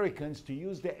the Americans to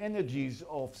use the energies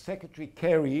of Secretary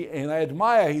Kerry, and I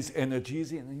admire his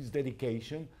energies and his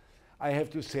dedication, I have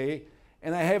to say,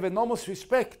 and I have enormous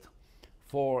respect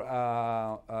for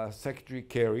Secretary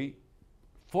Kerry,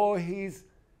 for his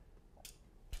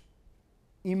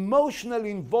emotional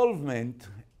involvement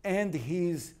and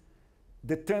his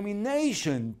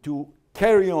determination to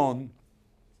carry on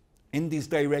in this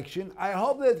direction. I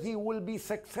hope that he will be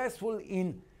successful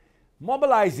in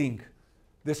mobilizing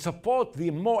the support,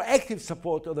 the more active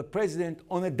support of the president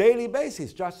on a daily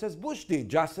basis, just as Bush did,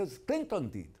 just as Clinton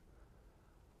did.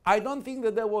 I don't think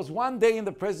that there was one day in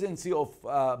the presidency of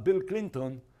Bill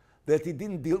Clinton that he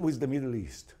didn't deal with the Middle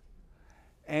East.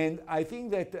 And I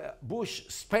think that Bush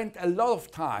spent a lot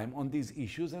of time on these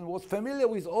issues and was familiar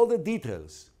with all the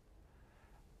details.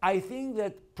 I think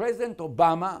that President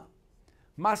Obama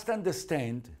must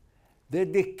understand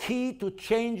that the key to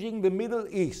changing the Middle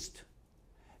East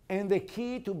and the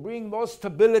key to bring more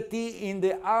stability in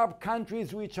the Arab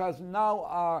countries which are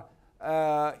now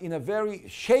in a very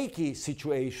shaky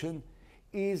situation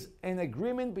is an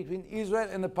agreement between Israel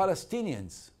and the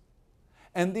Palestinians.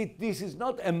 And this is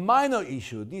not a minor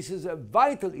issue, this is a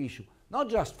vital issue, not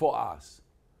just for us,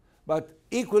 but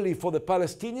equally for the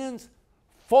Palestinians,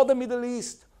 for the Middle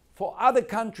East, for other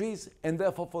countries, and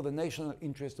therefore for the national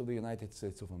interest of the United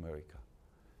States of America.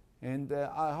 And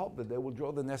I hope that they will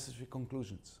draw the necessary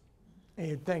conclusions.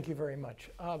 Ehud, thank you very much.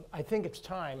 I think it's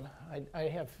time. I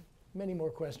have many more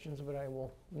questions, but I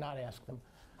will not ask them.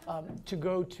 To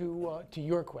go to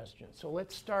your questions. So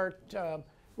let's start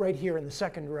right here in the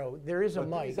second row. There is a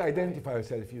mic. Please identify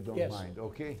yourself if you don't Yes. mind,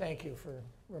 okay? Thank you for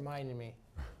reminding me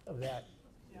of that.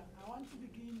 Yeah, I want to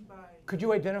begin by. Could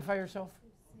you identify yourself?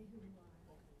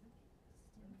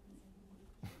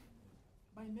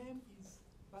 My name is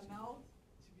Banal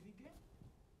Chivirige.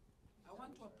 I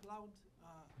want to applaud.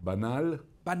 Banal.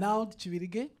 Banal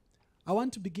Chivirige. I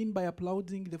want to begin by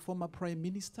applauding the former Prime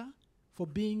Minister for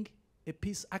being a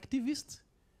peace activist.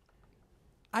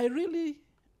 I really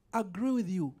agree with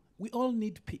you. We all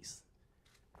need peace.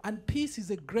 And peace is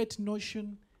a great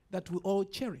notion that we all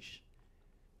cherish.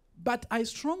 But I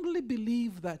strongly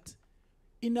believe that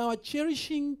in our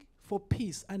cherishing for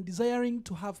peace and desiring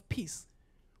to have peace,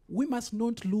 we must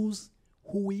not lose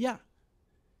who we are.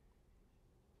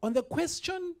 On the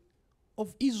question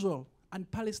of Israel and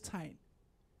Palestine,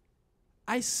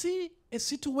 I see a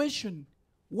situation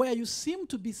where you seem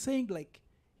to be saying like,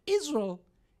 Israel,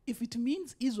 if it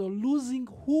means Israel losing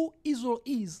who Israel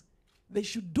is, they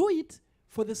should do it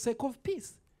for the sake of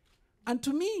peace. And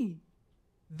to me,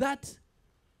 that,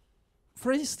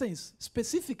 for instance,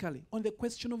 specifically on the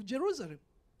question of Jerusalem,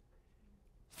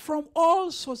 from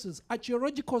all sources,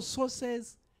 archaeological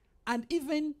sources, and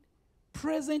even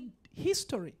present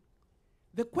history,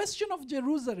 the question of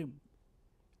Jerusalem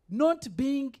not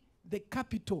being the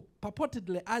capital,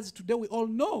 purportedly, as today we all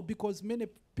know, because many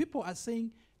people are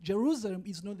saying Jerusalem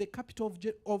is not the capital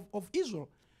of Israel.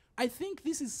 I think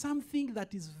this is something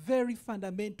that is very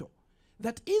fundamental,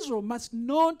 that Israel must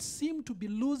not seem to be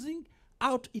losing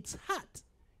out its heart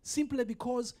simply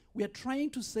because we are trying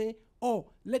to say,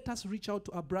 oh, let us reach out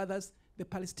to our brothers, the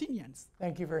Palestinians.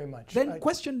 Thank you very much. Then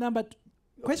question number two.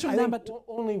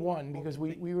 Only one, because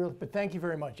we were, but thank you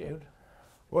very much, Ehud.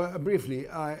 Well, briefly,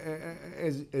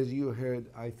 as you heard,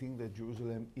 I think that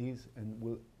Jerusalem is and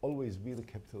will always be the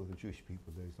capital of the Jewish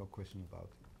people. There is no question about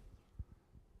it.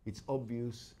 It's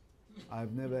obvious.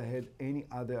 I've never had any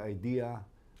other idea,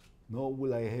 nor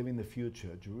will I have in the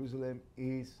future. Jerusalem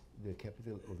is the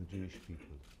capital of the Jewish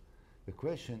people. The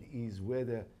question is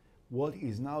whether what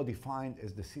is now defined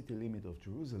as the city limit of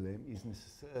Jerusalem is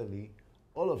necessarily,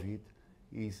 all of it,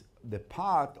 is the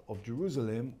part of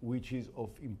Jerusalem which is of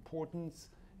importance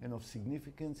and of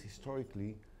significance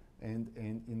historically and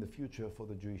in the future for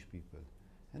the Jewish people.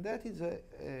 And that is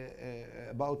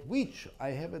about which I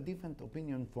have a different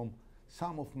opinion from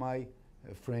some of my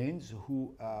friends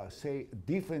who say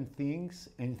different things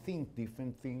and think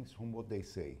different things from what they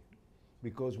say.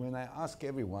 Because when I ask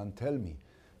everyone, tell me,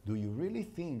 do you really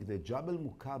think that Jabal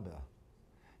Muqaba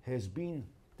has been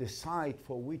the site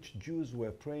for which Jews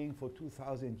were praying for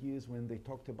 2,000 years when they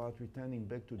talked about returning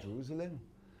back to Jerusalem?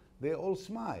 They all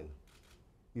smile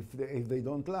if they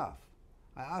don't laugh.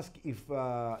 I ask if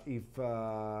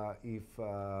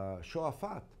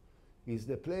Shofat is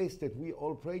the place that we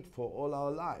all prayed for all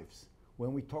our lives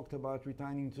when we talked about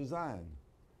returning to Zion,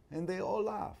 and they all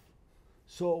laugh.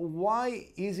 So why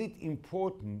is it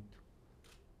important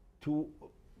to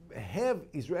have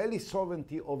Israeli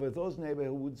sovereignty over those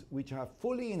neighborhoods which are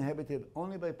fully inhabited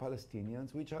only by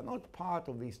Palestinians, which are not part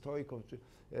of the historic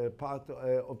part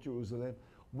of Jerusalem?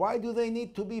 Why do they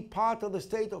need to be part of the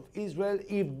state of Israel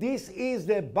if this is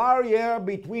the barrier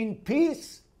between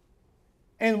peace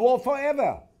and war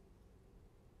forever?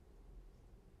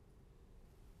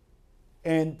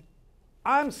 And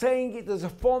I'm saying it as a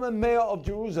former mayor of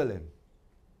Jerusalem.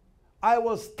 I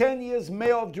was 10 years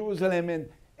mayor of Jerusalem, and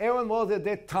Aaron was at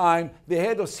that time the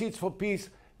head of Seeds for Peace,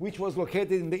 which was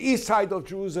located in the east side of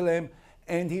Jerusalem,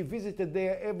 and he visited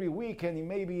there every week, and he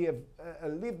maybe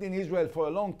lived in Israel for a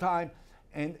long time,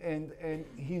 and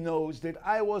he knows that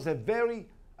I was a very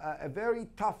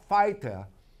tough fighter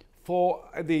for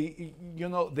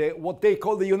what they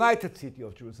call the United City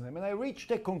of Jerusalem. And I reached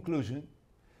a conclusion,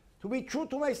 to be true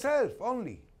to myself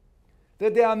only,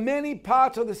 that there are many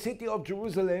parts of the city of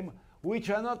Jerusalem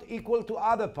which are not equal to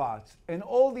other parts. And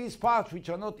all these parts which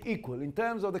are not equal in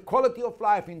terms of the quality of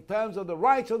life, in terms of the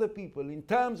rights of the people, in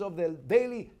terms of the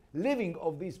daily living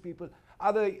of these people,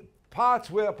 are the parts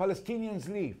where Palestinians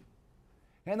live.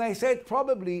 And I said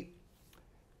probably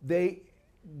the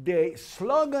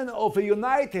slogan of a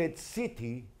united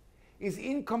city is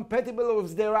incompatible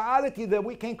with the reality that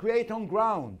we can create on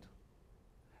ground.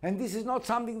 And this is not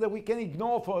something that we can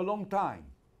ignore for a long time.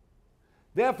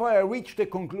 Therefore, I reached the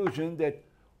conclusion that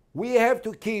we have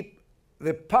to keep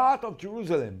the part of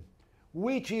Jerusalem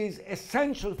which is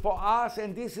essential for us,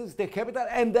 and this is the capital,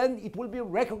 and then it will be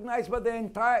recognized by the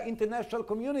entire international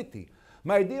community.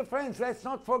 My dear friends, let's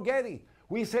not forget it.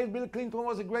 We said Bill Clinton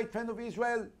was a great friend of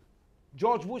Israel,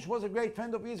 George Bush was a great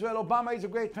friend of Israel, Obama is a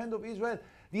great friend of Israel.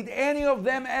 Did any of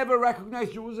them ever recognize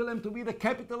Jerusalem to be the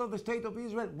capital of the state of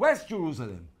Israel? West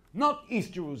Jerusalem, not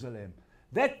East Jerusalem.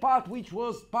 That part which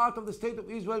was part of the state of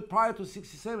Israel prior to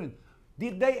 1967.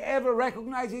 Did they ever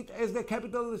recognize it as the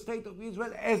capital of the state of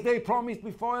Israel, as they promised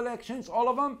before elections, all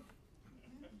of them?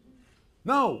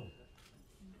 No.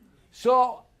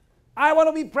 So I want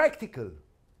to be practical.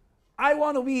 I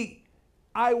want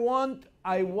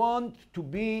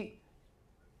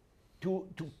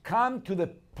to come to the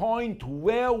point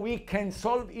where we can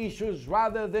solve issues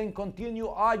rather than continue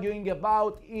arguing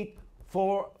about it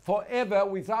forever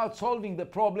without solving the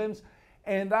problems,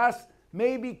 and thus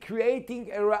maybe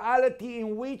creating a reality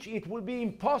in which it will be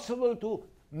impossible to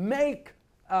make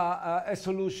a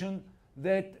solution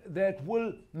that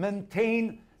will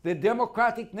maintain the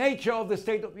democratic nature of the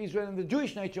State of Israel and the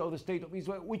Jewish nature of the State of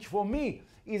Israel, which for me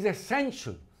is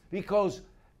essential, because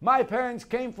my parents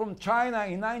came from China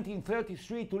in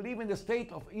 1933 to live in the State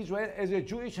of Israel as a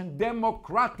Jewish and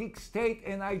democratic state,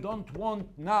 and I don't want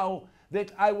now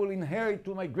that I will inherit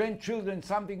to my grandchildren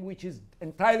something which is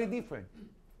entirely different.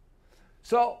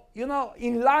 So, you know,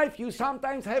 in life you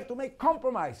sometimes have to make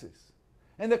compromises.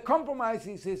 And the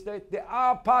compromises is that there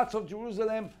are parts of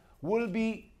Jerusalem will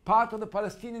be part of the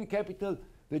Palestinian capital,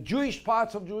 the Jewish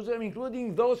parts of Jerusalem,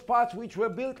 including those parts which were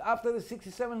built after the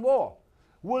 1967 war,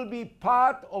 will be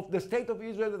part of the state of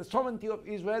Israel, the sovereignty of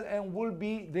Israel, and will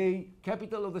be the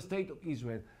capital of the state of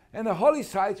Israel. And the holy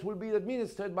sites will be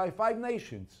administered by 5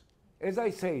 nations. As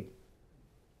I said,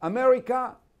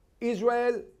 America,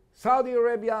 Israel, Saudi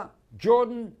Arabia,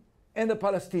 Jordan, and the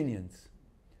Palestinians.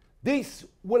 This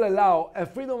will allow a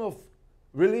freedom of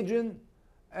religion,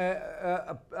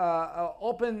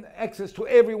 open access to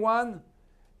everyone,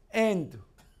 and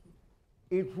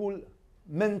it will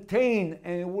maintain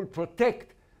and it will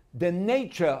protect the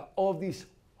nature of these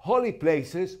holy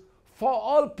places for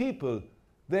all people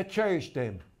that cherish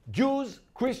them, Jews,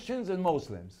 Christians, and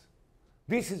Muslims.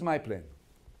 This is my plan.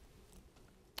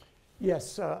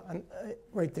 Yes,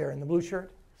 right there in the blue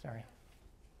shirt. Sorry.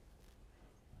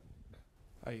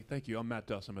 Hi, thank you. I'm Matt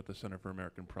Duss. I'm at the Center for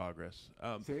American Progress.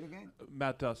 Say it again?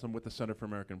 Matt Duss. I'm with the Center for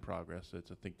American Progress.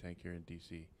 It's a think tank here in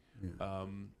D.C. Yeah.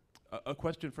 A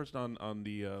question first on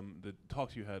the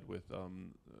talks you had with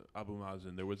Abu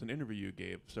Mazen. There was an interview you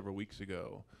gave several weeks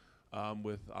ago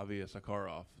with Avi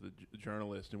Sakharov, the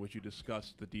journalist, in which you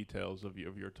discussed the details of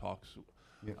your talks.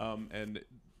 Yeah. And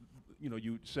you know,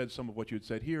 you said some of what you had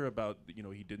said here about, you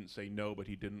know, he didn't say no, but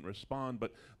he didn't respond.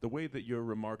 But the way that your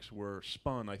remarks were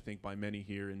spun, I think, by many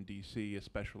here in D.C.,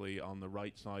 especially on the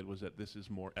right side, was that this is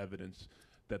more evidence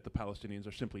that the Palestinians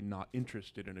are simply not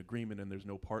interested in agreement and there's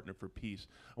no partner for peace.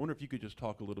 I wonder if you could just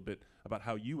talk a little bit about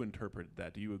how you interpreted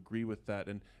that. Do you agree with that?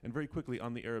 And very quickly,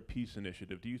 on the Arab Peace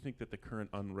Initiative, do you think that the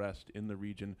current unrest in the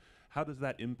region, how does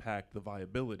that impact the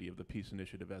viability of the peace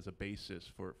initiative as a basis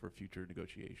for future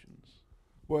negotiations?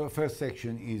 Well, first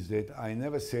section is that I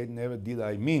never said, never did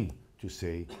I mean to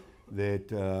say that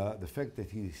the fact that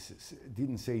he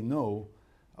didn't say no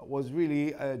was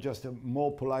really just a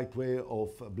more polite way of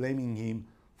blaming him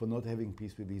for not having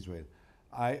peace with Israel.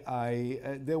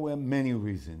 There were many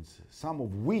reasons, some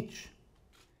of which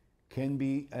can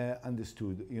be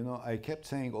understood. You know, I kept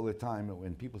saying all the time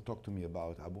when people talk to me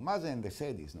about Abu Mazen, they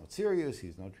said he's not serious,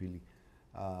 he's not really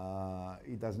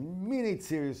he doesn't mean it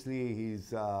seriously,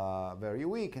 he's very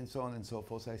weak, and so on and so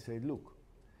forth. I said, look,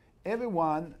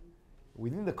 everyone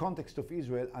within the context of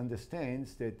Israel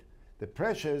understands that the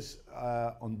pressures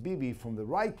on Bibi from the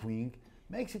right wing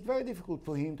makes it very difficult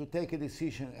for him to take a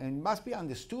decision, and it must be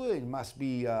understood, it must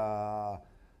be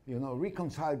you know,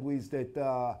 reconciled with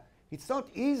that. It's not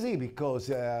easy because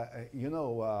you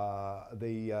know,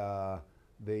 the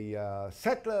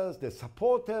settlers, the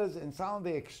supporters, and some of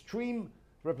the extreme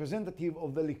representative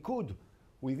of the Likud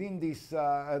within this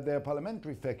their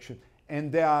parliamentary faction,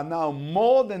 and they are now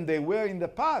more than they were in the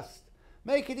past,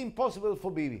 make it impossible for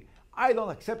Bibi. I don't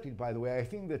accept it, by the way. I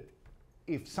think that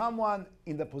if someone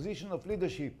in the position of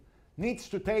leadership needs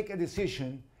to take a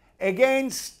decision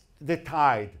against the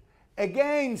tide,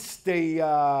 against the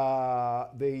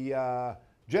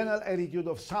general attitude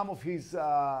of some of his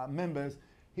members,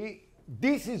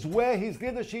 this is where his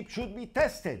leadership should be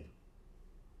tested.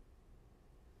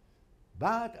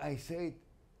 But I said,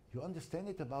 you understand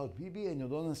it about Bibi and you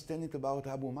don't understand it about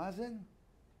Abu Mazen?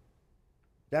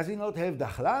 Does he not have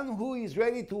Dahlan who is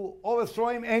ready to overthrow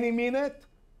him any minute?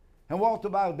 And what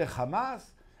about the Hamas?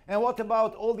 And what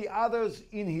about all the others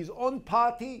in his own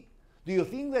party? Do you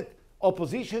think that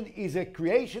opposition is a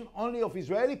creation only of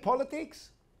Israeli politics?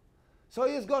 So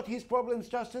he's got his problems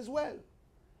just as well.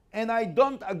 And I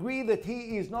don't agree that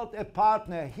he is not a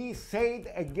partner. He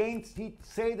said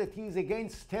that he is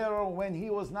against terror when he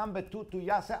was number 2 to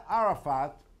Yasser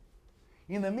Arafat.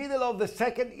 In the middle of the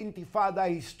second intifada,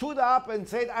 he stood up and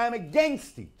said, I am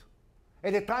against it,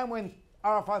 at a time when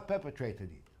Arafat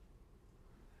perpetrated it.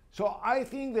 So I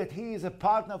think that he is a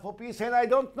partner for peace, and I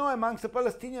don't know amongst the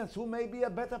Palestinians who may be a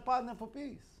better partner for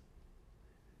peace.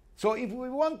 So if we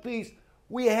want peace,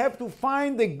 we have to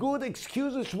find the good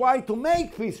excuses why to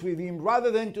make peace with him,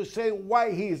 rather than to say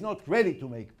why he is not ready to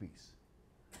make peace.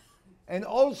 And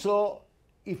also,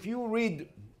 if you read,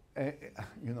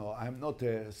 I'm not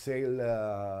a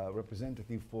sales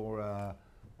representative for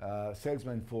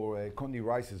salesman for Condi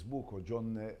Rice's book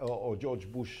or George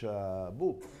Bush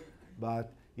book,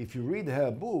 but if you read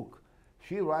her book,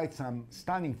 she writes some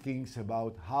stunning things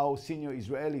about how senior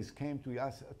Israelis came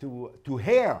to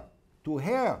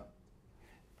her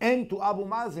and to Abu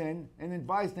Mazen and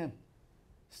advised them,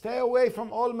 stay away from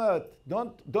Olmert.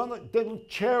 Don't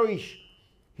cherish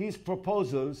his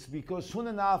proposals, because soon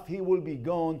enough he will be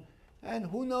gone, and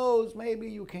who knows, maybe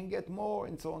you can get more,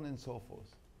 and so on and so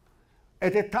forth.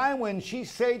 At a time when she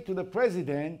said to the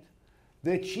president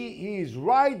that he is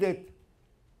right that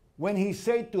when he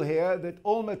said to her that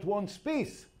Olmert wants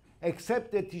peace,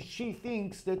 except that she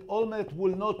thinks that Olmert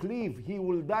will not leave, he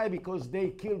will die because they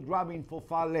killed Rabin for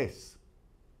far less.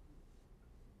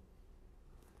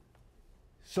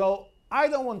 So I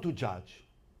don't want to judge.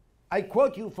 I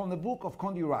quote you from the book of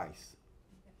Condi Rice.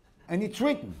 And it's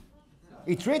written.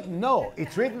 It's written, no,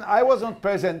 it's written. I was not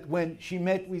present when she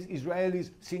met with Israelis,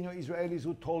 senior Israelis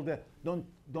who told her, don't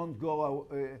go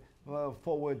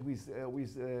forward with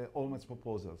Olmert's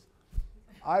proposals.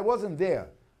 I wasn't there.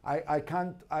 I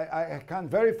can't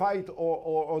verify it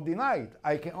or deny it.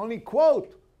 I can only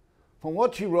quote from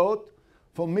what she wrote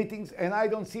from meetings, and I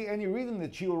don't see any reason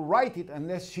that she will write it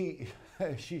unless she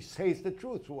says the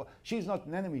truth. So she's not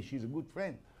an enemy, she's a good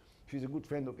friend. She's a good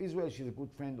friend of Israel, she's a good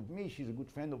friend of me, she's a good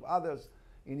friend of others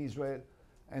in Israel.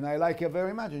 And I like her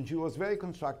very much, and she was very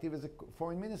constructive as a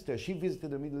foreign minister. She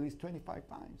visited the Middle East 25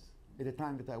 times at the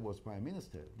time that I was prime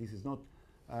minister. This is not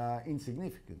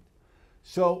insignificant.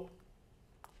 So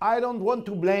I don't want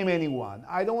to blame anyone.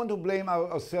 I don't want to blame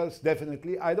ourselves,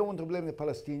 definitely. I don't want to blame the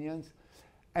Palestinians,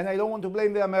 and I don't want to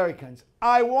blame the Americans.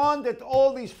 I want that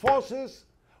all these forces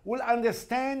will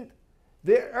understand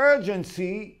the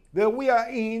urgency that we are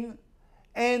in,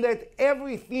 and that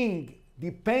everything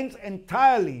depends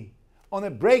entirely on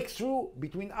a breakthrough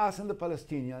between us and the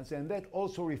Palestinians, and that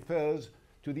also refers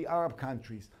to the Arab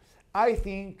countries. I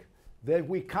think that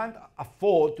we can't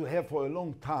afford to have for a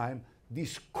long time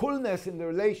this coolness in the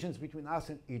relations between us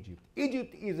and Egypt.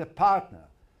 Egypt is a partner.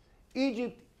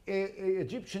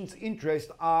 Egyptians'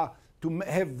 interests are to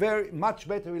have very much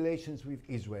better relations with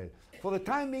Israel. For the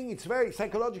time being, it's very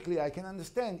psychologically, I can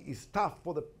understand, it's tough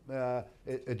for the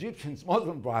Egyptians,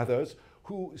 Muslim brothers,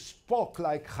 who spoke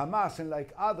like Hamas and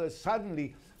like others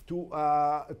suddenly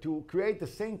to create the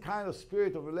same kind of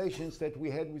spirit of relations that we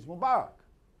had with Mubarak.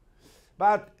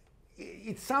 But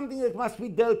it's something that must be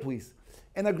dealt with.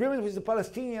 An agreement with the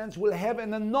Palestinians will have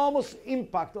an enormous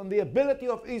impact on the ability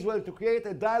of Israel to create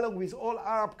a dialogue with all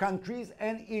Arab countries,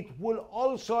 and it will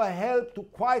also help to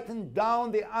quieten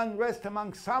down the unrest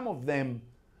among some of them,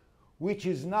 which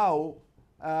is now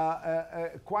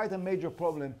quite a major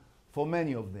problem for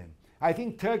many of them. I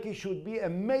think Turkey should be a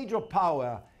major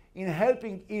power in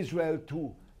helping Israel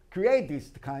to create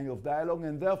this kind of dialogue,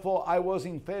 and therefore I was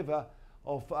in favor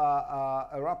of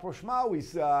a rapprochement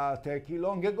with Turkey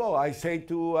long ago. I said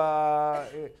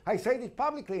it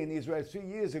publicly in Israel 3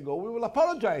 years ago. We will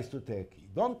apologize to Turkey.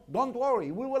 Don't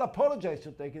worry. We will apologize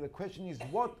to Turkey. The question is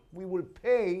what we will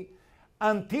pay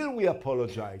until we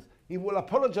apologize. If we'll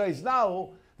apologize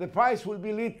now, the price will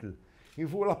be little.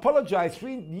 If we'll apologize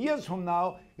 3 years from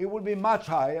now, it will be much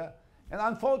higher. And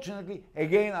unfortunately,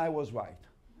 again, I was right.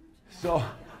 So.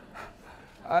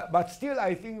 But still,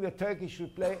 I think that Turkey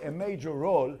should play a major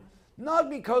role, not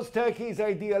because Turkey is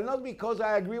ideal, not because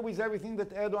I agree with everything that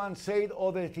Erdogan said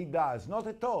or that he does, not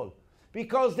at all,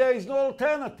 because there is no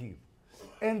alternative.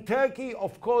 And Turkey,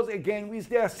 of course, again, with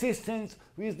their assistance,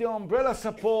 with the umbrella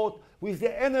support, with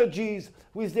the energies,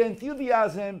 with the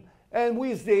enthusiasm, and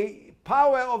with the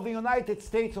power of the United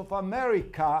States of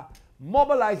America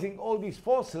mobilizing all these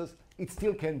forces, it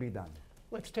still can be done.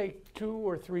 Let's take 2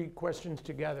 or 3 questions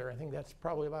together. I think that's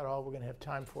probably about all we're going to have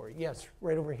time for. Yes,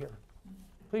 right over here.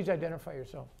 Please identify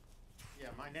yourself. Yeah,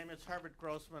 my name is Herbert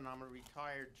Grossman. I'm a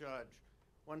retired judge.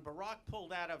 When Barack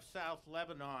pulled out of South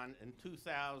Lebanon in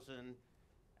 2000,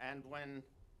 and when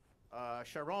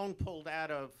Sharon pulled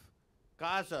out of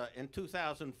Gaza in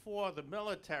 2004, the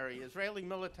military, Israeli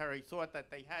military, thought that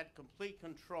they had complete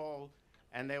control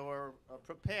and they were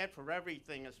prepared for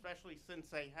everything, especially since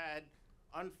they had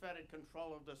unfettered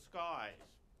control of the skies.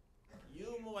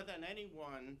 You, more than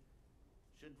anyone,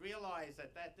 should realize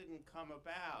that that didn't come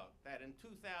about, that in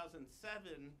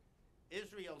 2007,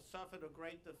 Israel suffered a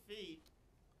great defeat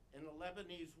in the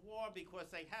Lebanese war because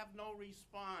they have no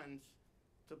response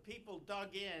to people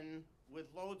dug in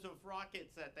with loads of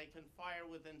rockets that they can fire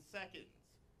within seconds.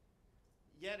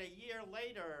 Yet a year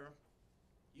later,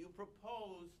 you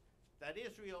propose that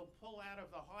Israel pull out of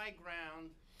the high ground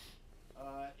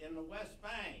in the West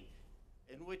Bank,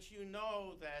 in which you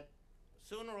know that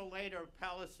sooner or later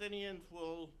Palestinians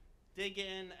will dig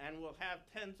in and will have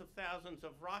tens of thousands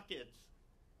of rockets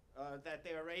that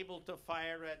they are able to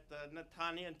fire at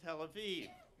Netanya and Tel Aviv.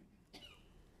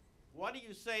 What do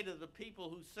you say to the people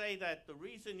who say that the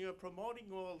reason you're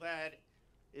promoting all that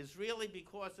is really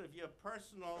because of your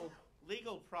personal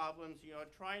legal problems? You're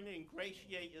trying to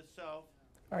ingratiate yourself.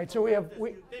 All right, so thank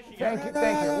you.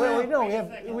 Well, no,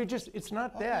 it's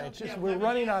not that. It's just we're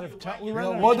running out of time.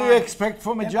 What do you expect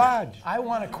from a judge? I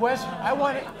want a question.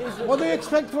 What do you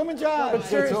expect from a judge? But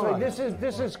seriously,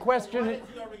 this is question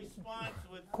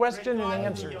and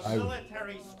answers. Your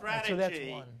military strategy, so that's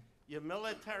one. Your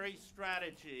military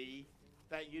strategy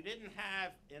that you didn't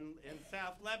have in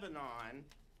South Lebanon.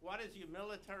 What is your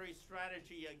military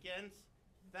strategy against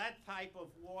that type of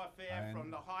warfare from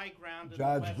the high ground?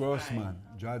 Judge Grossman.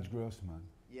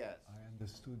 Yes. I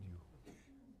understood you.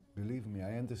 Believe me,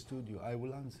 I understood you. I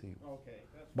will answer you. Okay.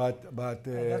 But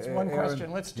that's one Aaron,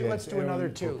 question. Let's do yes, another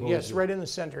Aaron 2. Yes, right in the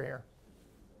center here.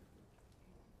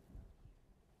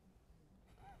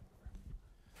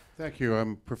 Thank you.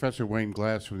 I'm Professor Wayne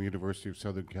Glass from the University of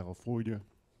Southern California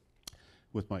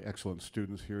with my excellent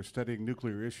students here studying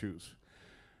nuclear issues.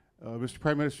 Mr.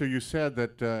 Prime Minister, you said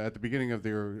that at the beginning of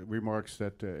their remarks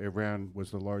that Iran was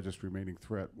the largest remaining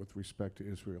threat with respect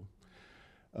to Israel.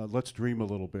 Let's dream a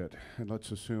little bit and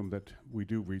let's assume that we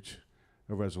do reach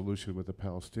a resolution with the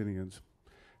Palestinians.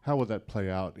 How will that play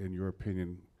out, in your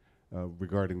opinion,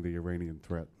 regarding the Iranian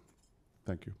threat?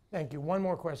 Thank you. Thank you. One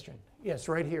more question. Yes,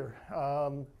 right here.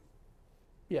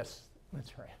 Yes,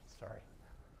 that's right. Sorry.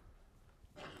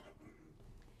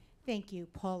 Thank you.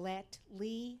 Paulette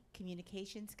Lee,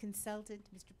 communications consultant.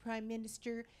 Mr. Prime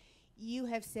Minister, you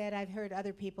have said, I've heard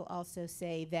other people also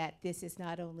say, that this is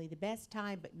not only the best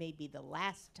time, but maybe the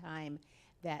last time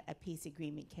that a peace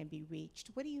agreement can be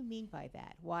reached. What do you mean by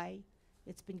that? Why?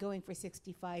 It's been going for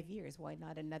 65 years. Why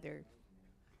not another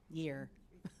year?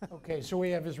 Okay, so we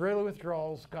have Israeli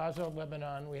withdrawals, Gaza,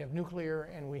 Lebanon, we have nuclear,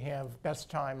 and we have best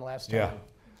time, last time.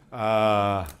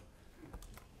 Yeah.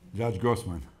 Judge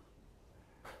Grossman,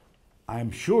 I'm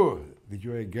sure that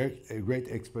you're a great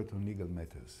expert on legal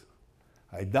matters.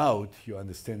 I doubt your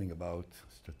understanding about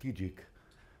strategic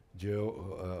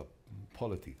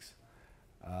geopolitics.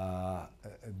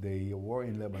 The war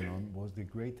in Lebanon was the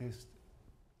greatest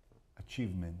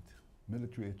achievement,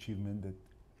 military achievement, that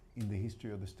in the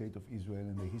history of the State of Israel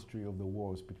and the history of the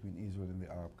wars between Israel and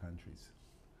the Arab countries.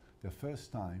 The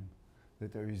first time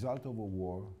that a result of a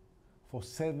war, for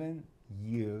 7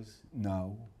 years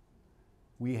now,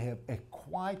 we have a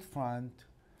quiet front.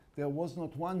 There was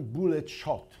not one bullet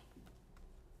shot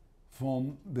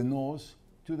from the north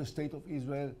to the State of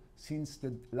Israel since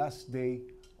the last day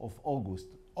of August,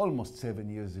 almost 7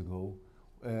 years ago,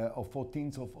 or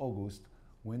 14th of August,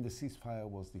 when the ceasefire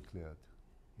was declared.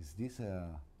 Is this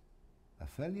a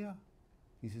failure?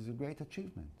 This is a great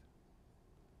achievement.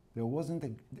 There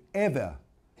wasn't ever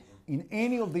in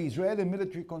any of the Israeli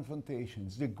military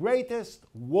confrontations, the greatest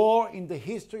war in the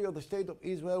history of the State of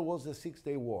Israel was the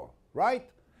Six-Day War, right?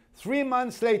 3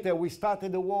 months later, we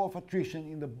started the war of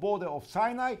attrition in the border of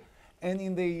Sinai, and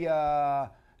in the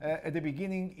at the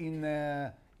beginning in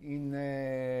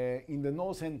the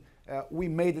north, and we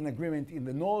made an agreement in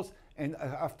the north, and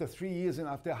after 3 years and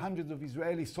after hundreds of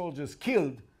Israeli soldiers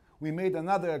killed, we made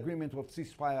another agreement of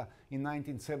ceasefire in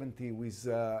 1970 with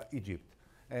Egypt,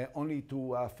 only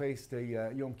to face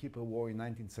the Yom Kippur War in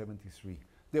 1973.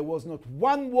 There was not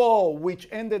one war which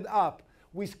ended up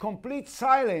with complete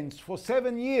silence for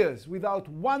 7 years, without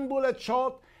one bullet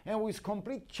shot, and with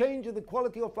complete change in the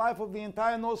quality of life of the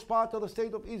entire north part of the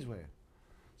State of Israel.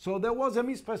 So there was a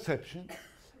misperception,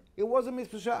 It was a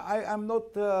misperception. I'm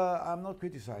not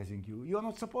criticizing you. You are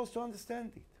not supposed to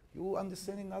understand it. You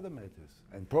understand in other matters,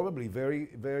 and probably very,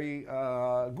 very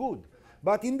good.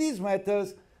 But in these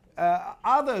matters,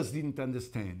 others didn't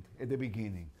understand at the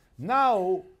beginning.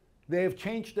 Now they have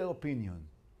changed their opinion.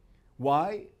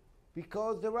 Why?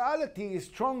 Because the reality is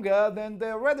stronger than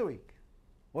the rhetoric.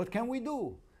 What can we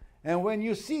do? And when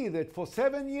you see that for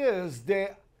 7 years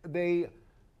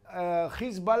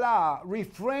Hezbollah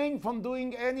refrained from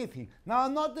doing anything. Now,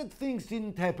 not that things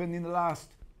didn't happen in the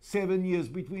last 7 years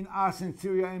between us and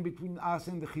Syria and between us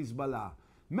and the Hezbollah.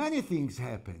 Many things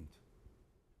happened.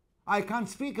 I can't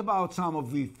speak about some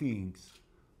of these things,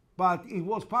 but it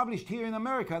was published here in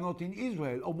America, not in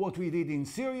Israel, of what we did in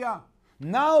Syria.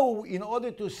 Now, in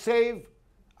order to save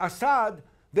Assad,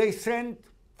 they sent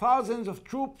thousands of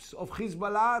troops of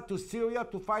Hezbollah to Syria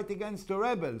to fight against the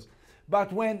rebels.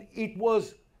 But when it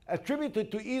was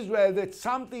attributed to Israel that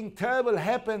something terrible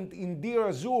happened in Deir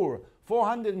ez-Zor,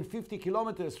 450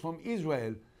 kilometers from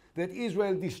Israel, that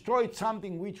Israel destroyed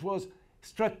something which was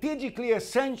strategically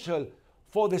essential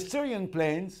for the Syrian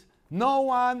plains, no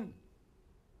one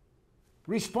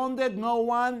responded, no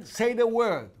one said a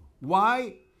word.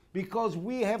 Why? Because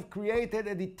we have created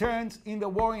a deterrence in the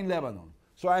war in Lebanon.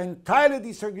 So I entirely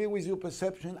disagree with your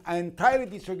perception. I entirely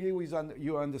disagree with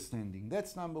your understanding.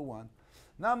 That's number one.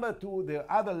 Number two,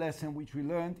 the other lesson which we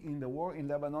learned in the war in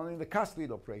Lebanon, in the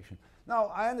Cast-Lead operation. Now,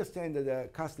 I understand that the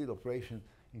Cast-Lead operation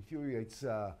infuriated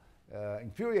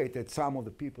some of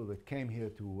the people that came here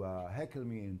to heckle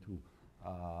me and to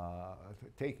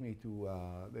take me to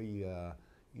the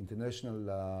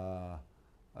International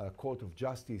Court of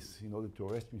Justice in order to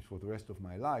arrest me for the rest of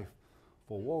my life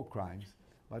for war crimes.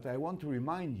 But I want to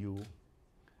remind you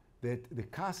that the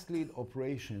Cast-Lead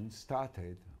operation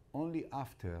started only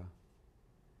after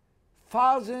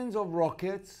thousands of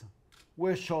rockets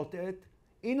were shot at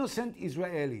innocent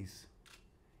Israelis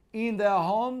in their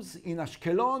homes in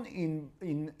Ashkelon,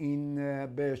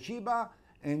 in Beersheba,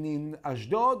 and in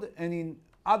Ashdod, and in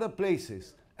other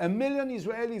places. 1 million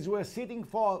Israelis were sitting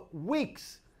for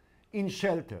weeks in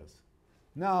shelters.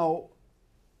 Now,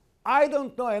 I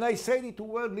don't know, and I said it to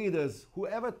world leaders who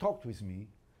ever talked with me,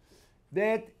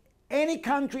 that any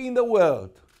country in the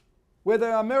world,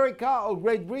 whether America or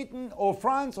Great Britain or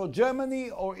France or Germany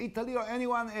or Italy or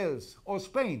anyone else or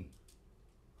Spain,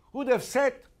 would have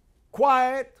sat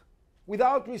quiet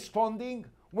without responding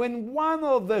when one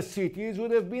of the cities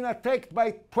would have been attacked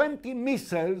by 20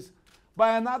 missiles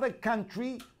by another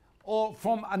country or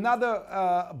from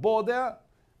another border,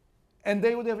 and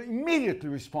they would have immediately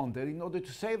responded in order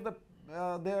to save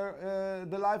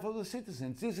the life of the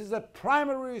citizens. This is a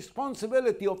primary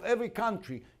responsibility of every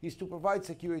country, is to provide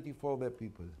security for their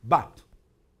people. But,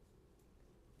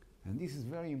 and this is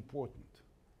very important,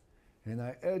 and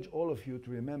I urge all of you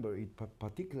to remember it,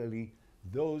 particularly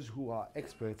those who are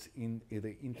experts in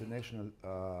the international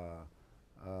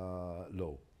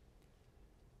law.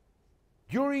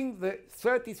 During the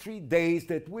 33 days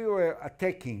that we were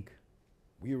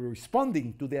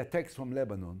responding to the attacks from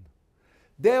Lebanon,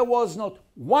 there was not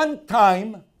one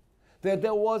time that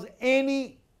there was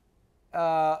any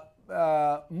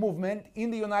movement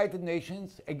in the United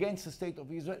Nations against the state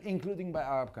of Israel, including by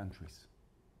Arab countries.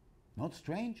 Not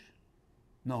strange?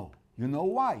 No. You know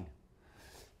why?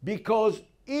 Because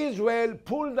Israel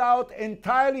pulled out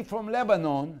entirely from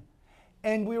Lebanon,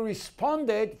 and we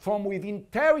responded from within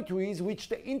territories which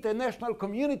the international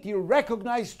community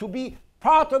recognized to be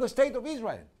part of the state of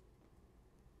Israel.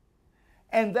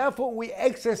 And therefore we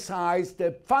exercised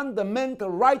the fundamental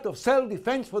right of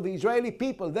self-defense for the Israeli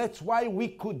people. That's why we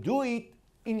could do it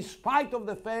in spite of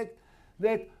the fact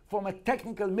that from a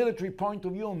technical military point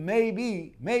of view,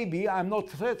 maybe, I'm not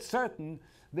certain,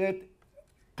 that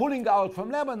pulling out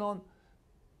from Lebanon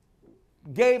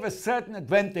gave a certain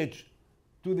advantage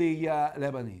to the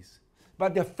Lebanese.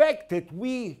 But the fact that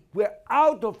we were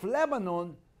out of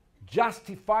Lebanon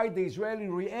justified the Israeli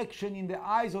reaction in the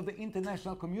eyes of the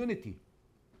international community,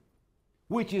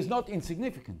 which is not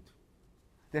insignificant.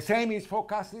 The same is for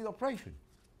Cast-Lead operation.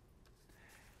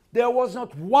 There was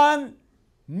not one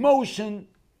motion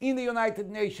in the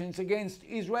United Nations against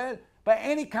Israel by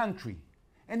any country.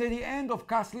 And at the end of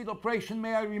Cast-Lead operation,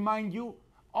 may I remind you,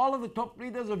 all of the top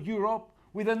leaders of Europe,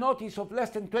 with a notice of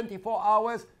less than 24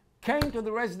 hours, came to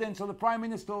the residence of the Prime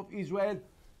Minister of Israel,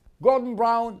 Gordon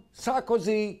Brown,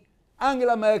 Sarkozy,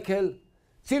 Angela Merkel,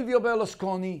 Silvio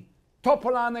Berlusconi,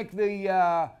 Topolanek,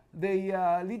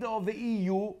 the leader of the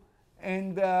EU,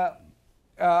 and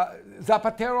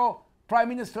Zapatero, Prime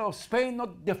Minister of Spain,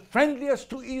 not the friendliest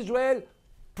to Israel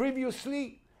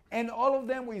previously, And all of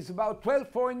them, with about 12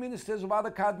 foreign ministers of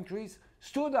other countries,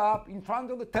 stood up in front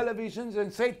of the televisions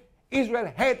and said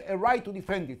Israel had a right to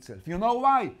defend itself. You know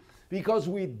why? Because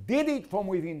we did it from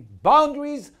within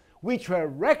boundaries which were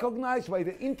recognized by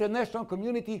the international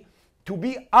community to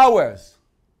be ours.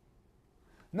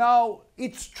 Now,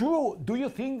 it's true. Do you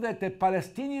think that the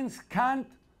Palestinians can't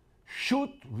shoot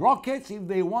rockets if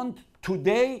they want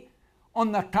today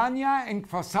on Netanya and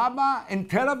Kfar Saba and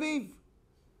Tel Aviv?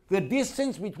 The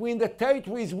distance between the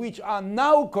territories which are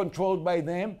now controlled by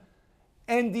them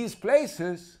and these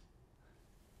places,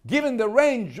 given the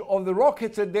range of the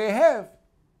rockets that they have,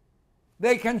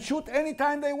 they can shoot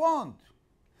anytime they want.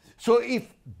 So if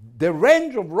the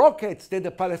range of rockets that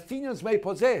the Palestinians may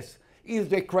possess is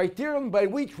the criterion by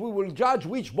which we will judge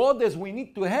which borders we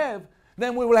need to have,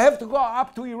 then we will have to go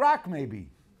up to Iraq maybe.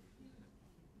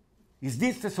 Is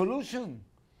this the solution?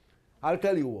 I'll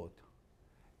tell you what.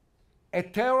 A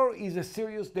terror is a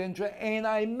serious danger, and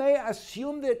I may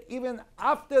assume that even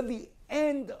after the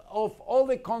end of all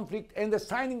the conflict and the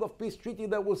signing of peace treaty,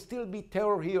 there will still be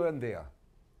terror here and there.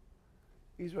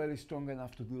 Israel is strong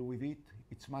enough to deal with it.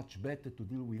 It's much better to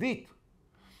deal with it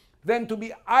than to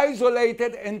be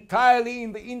isolated entirely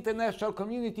in the international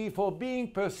community for being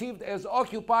perceived as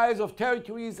occupiers of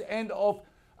territories and of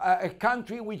a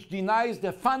country which denies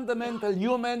the fundamental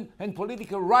human and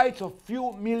political rights of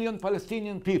few million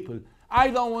Palestinian people. I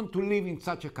don't want to live in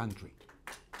such a country.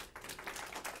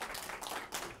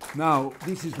 Now,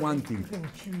 this is one thing. You can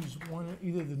choose one,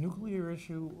 either the nuclear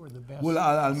issue or the best. Well,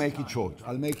 I'll make it short.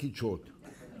 I'll make it short.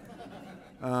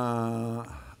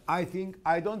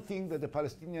 I don't think that the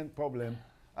Palestinian problem,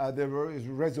 there is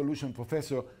a resolution,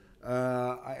 Professor.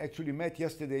 I actually met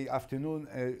yesterday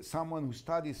afternoon someone who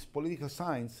studies political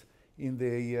science in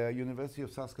the University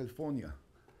of South California.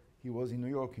 He was in New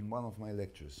York in one of my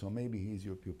lectures, so maybe he's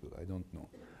your pupil, I don't know.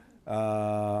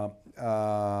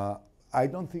 I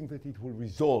don't think that it will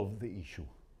resolve the issue,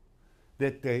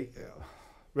 that the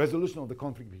resolution of the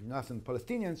conflict between us and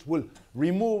Palestinians will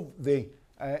remove the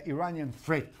Iranian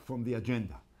threat from the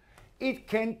agenda. It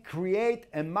can create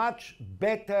a much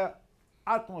better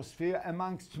atmosphere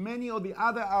amongst many of the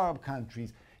other Arab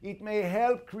countries. It may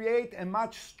help create a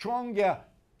much stronger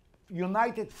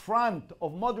united front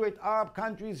of moderate Arab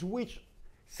countries which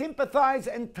sympathize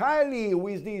entirely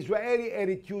with the Israeli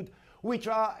attitude, which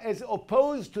are as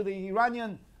opposed to the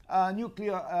Iranian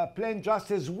nuclear plan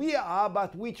just as we are,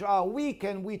 but which are weak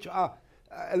and which are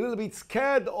a little bit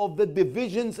scared of the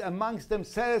divisions amongst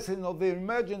themselves and of the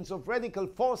emergence of radical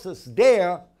forces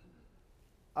there,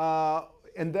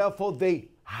 and therefore they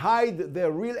hide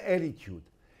their real attitude.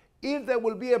 If there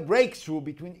will be a breakthrough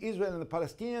between Israel and the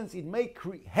Palestinians, it may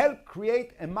help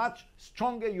create a much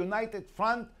stronger united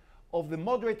front of the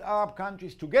moderate Arab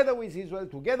countries together with Israel,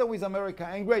 together with America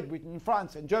and Great Britain,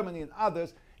 France and Germany and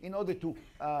others, in order to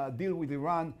deal with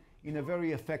Iran in a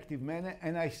very effective manner.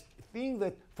 And I think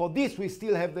that for this we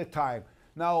still have the time.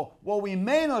 Now, what we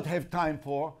may not have time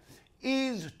for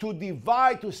is to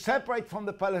divide, to separate from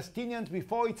the Palestinians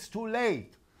before it's too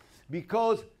late.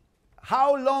 Because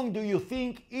how long do you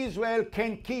think Israel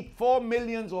can keep 4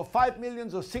 million or 5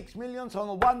 million or 6 million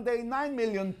or one day 9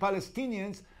 million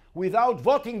Palestinians without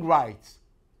voting rights?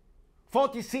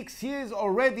 46 years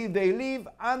already they live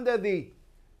under the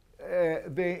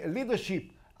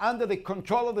leadership, under the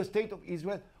control of the State of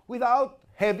Israel, without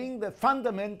having the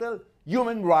fundamental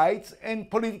human rights and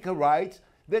political rights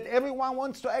that everyone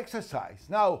wants to exercise.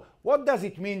 Now, what does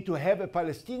it mean to have a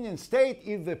Palestinian state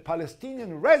if the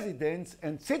Palestinian residents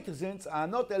and citizens are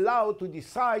not allowed to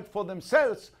decide for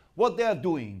themselves what they are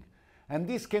doing? And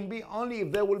this can be only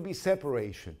if there will be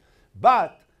separation.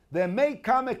 But there may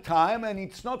come a time, and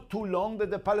it's not too long,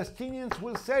 that the Palestinians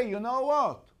will say, you know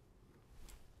what?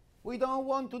 We don't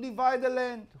want to divide the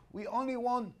land. We only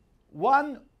want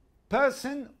one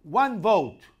person, one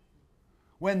vote.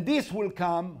 When this will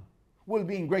come, we'll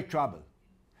be in great trouble.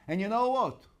 And you know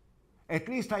what? At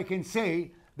least I can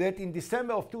say that in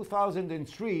December of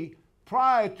 2003,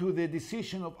 prior to the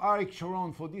decision of Arik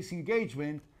Sharon for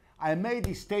disengagement, I made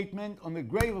this statement on the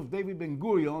grave of David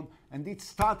Ben-Gurion, and it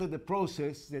started the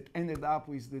process that ended up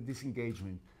with the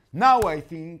disengagement. Now I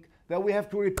think that we have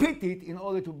to repeat it in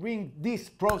order to bring this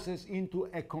process into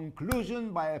a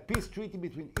conclusion by a peace treaty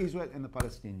between Israel and the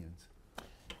Palestinians.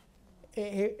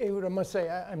 Ehud, I must say,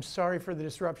 I'm sorry for the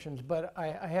disruptions, but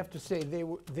I have to say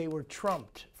they were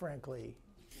trumped, frankly,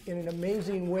 in an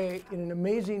amazing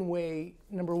way.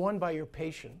 Number one, by your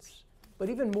patience, but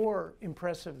even more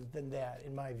impressive than that,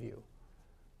 in my view.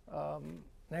 And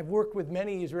I've worked with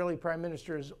many Israeli prime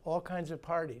ministers, all kinds of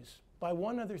parties, by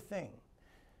one other thing,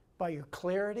 by your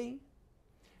clarity,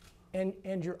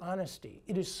 and your honesty.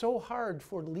 It is so hard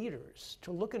for leaders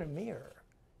to look in a mirror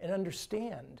and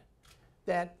understand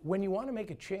that when you want to make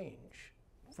a change,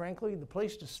 frankly, the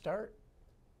place to start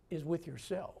is with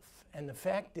yourself. And the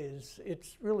fact is,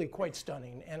 it's really quite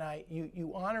stunning. And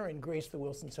you honor and grace the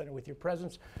Wilson Center with your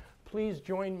presence. Please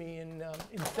join me in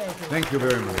thanking you. Thank you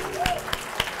very much.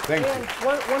 Thank and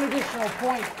you. one additional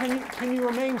point, can you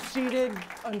remain seated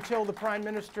until the Prime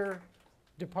Minister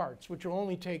departs, which will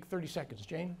only take 30 seconds.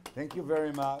 Jane? Thank you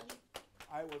very much.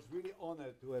 I was really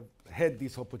honored to have had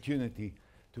this opportunity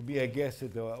to be a guest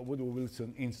at the Woodrow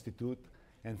Wilson Institute.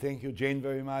 And thank you, Jane,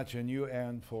 very much, and you,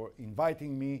 Aaron, for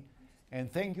inviting me.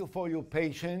 And thank you for your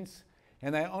patience.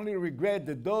 And I only regret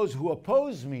that those who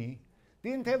oppose me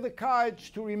didn't have the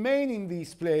courage to remain in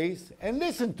this place and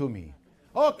listen to me.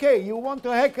 Okay, you want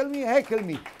to heckle me? Heckle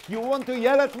me. You want to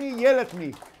yell at me? Yell at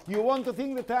me. You want to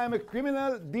think that I'm a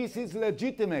criminal? This is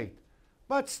legitimate.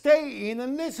 But stay in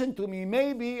and listen to me.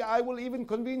 Maybe I will even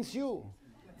convince you.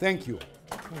 Thank you.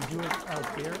 Can we do it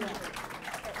out there?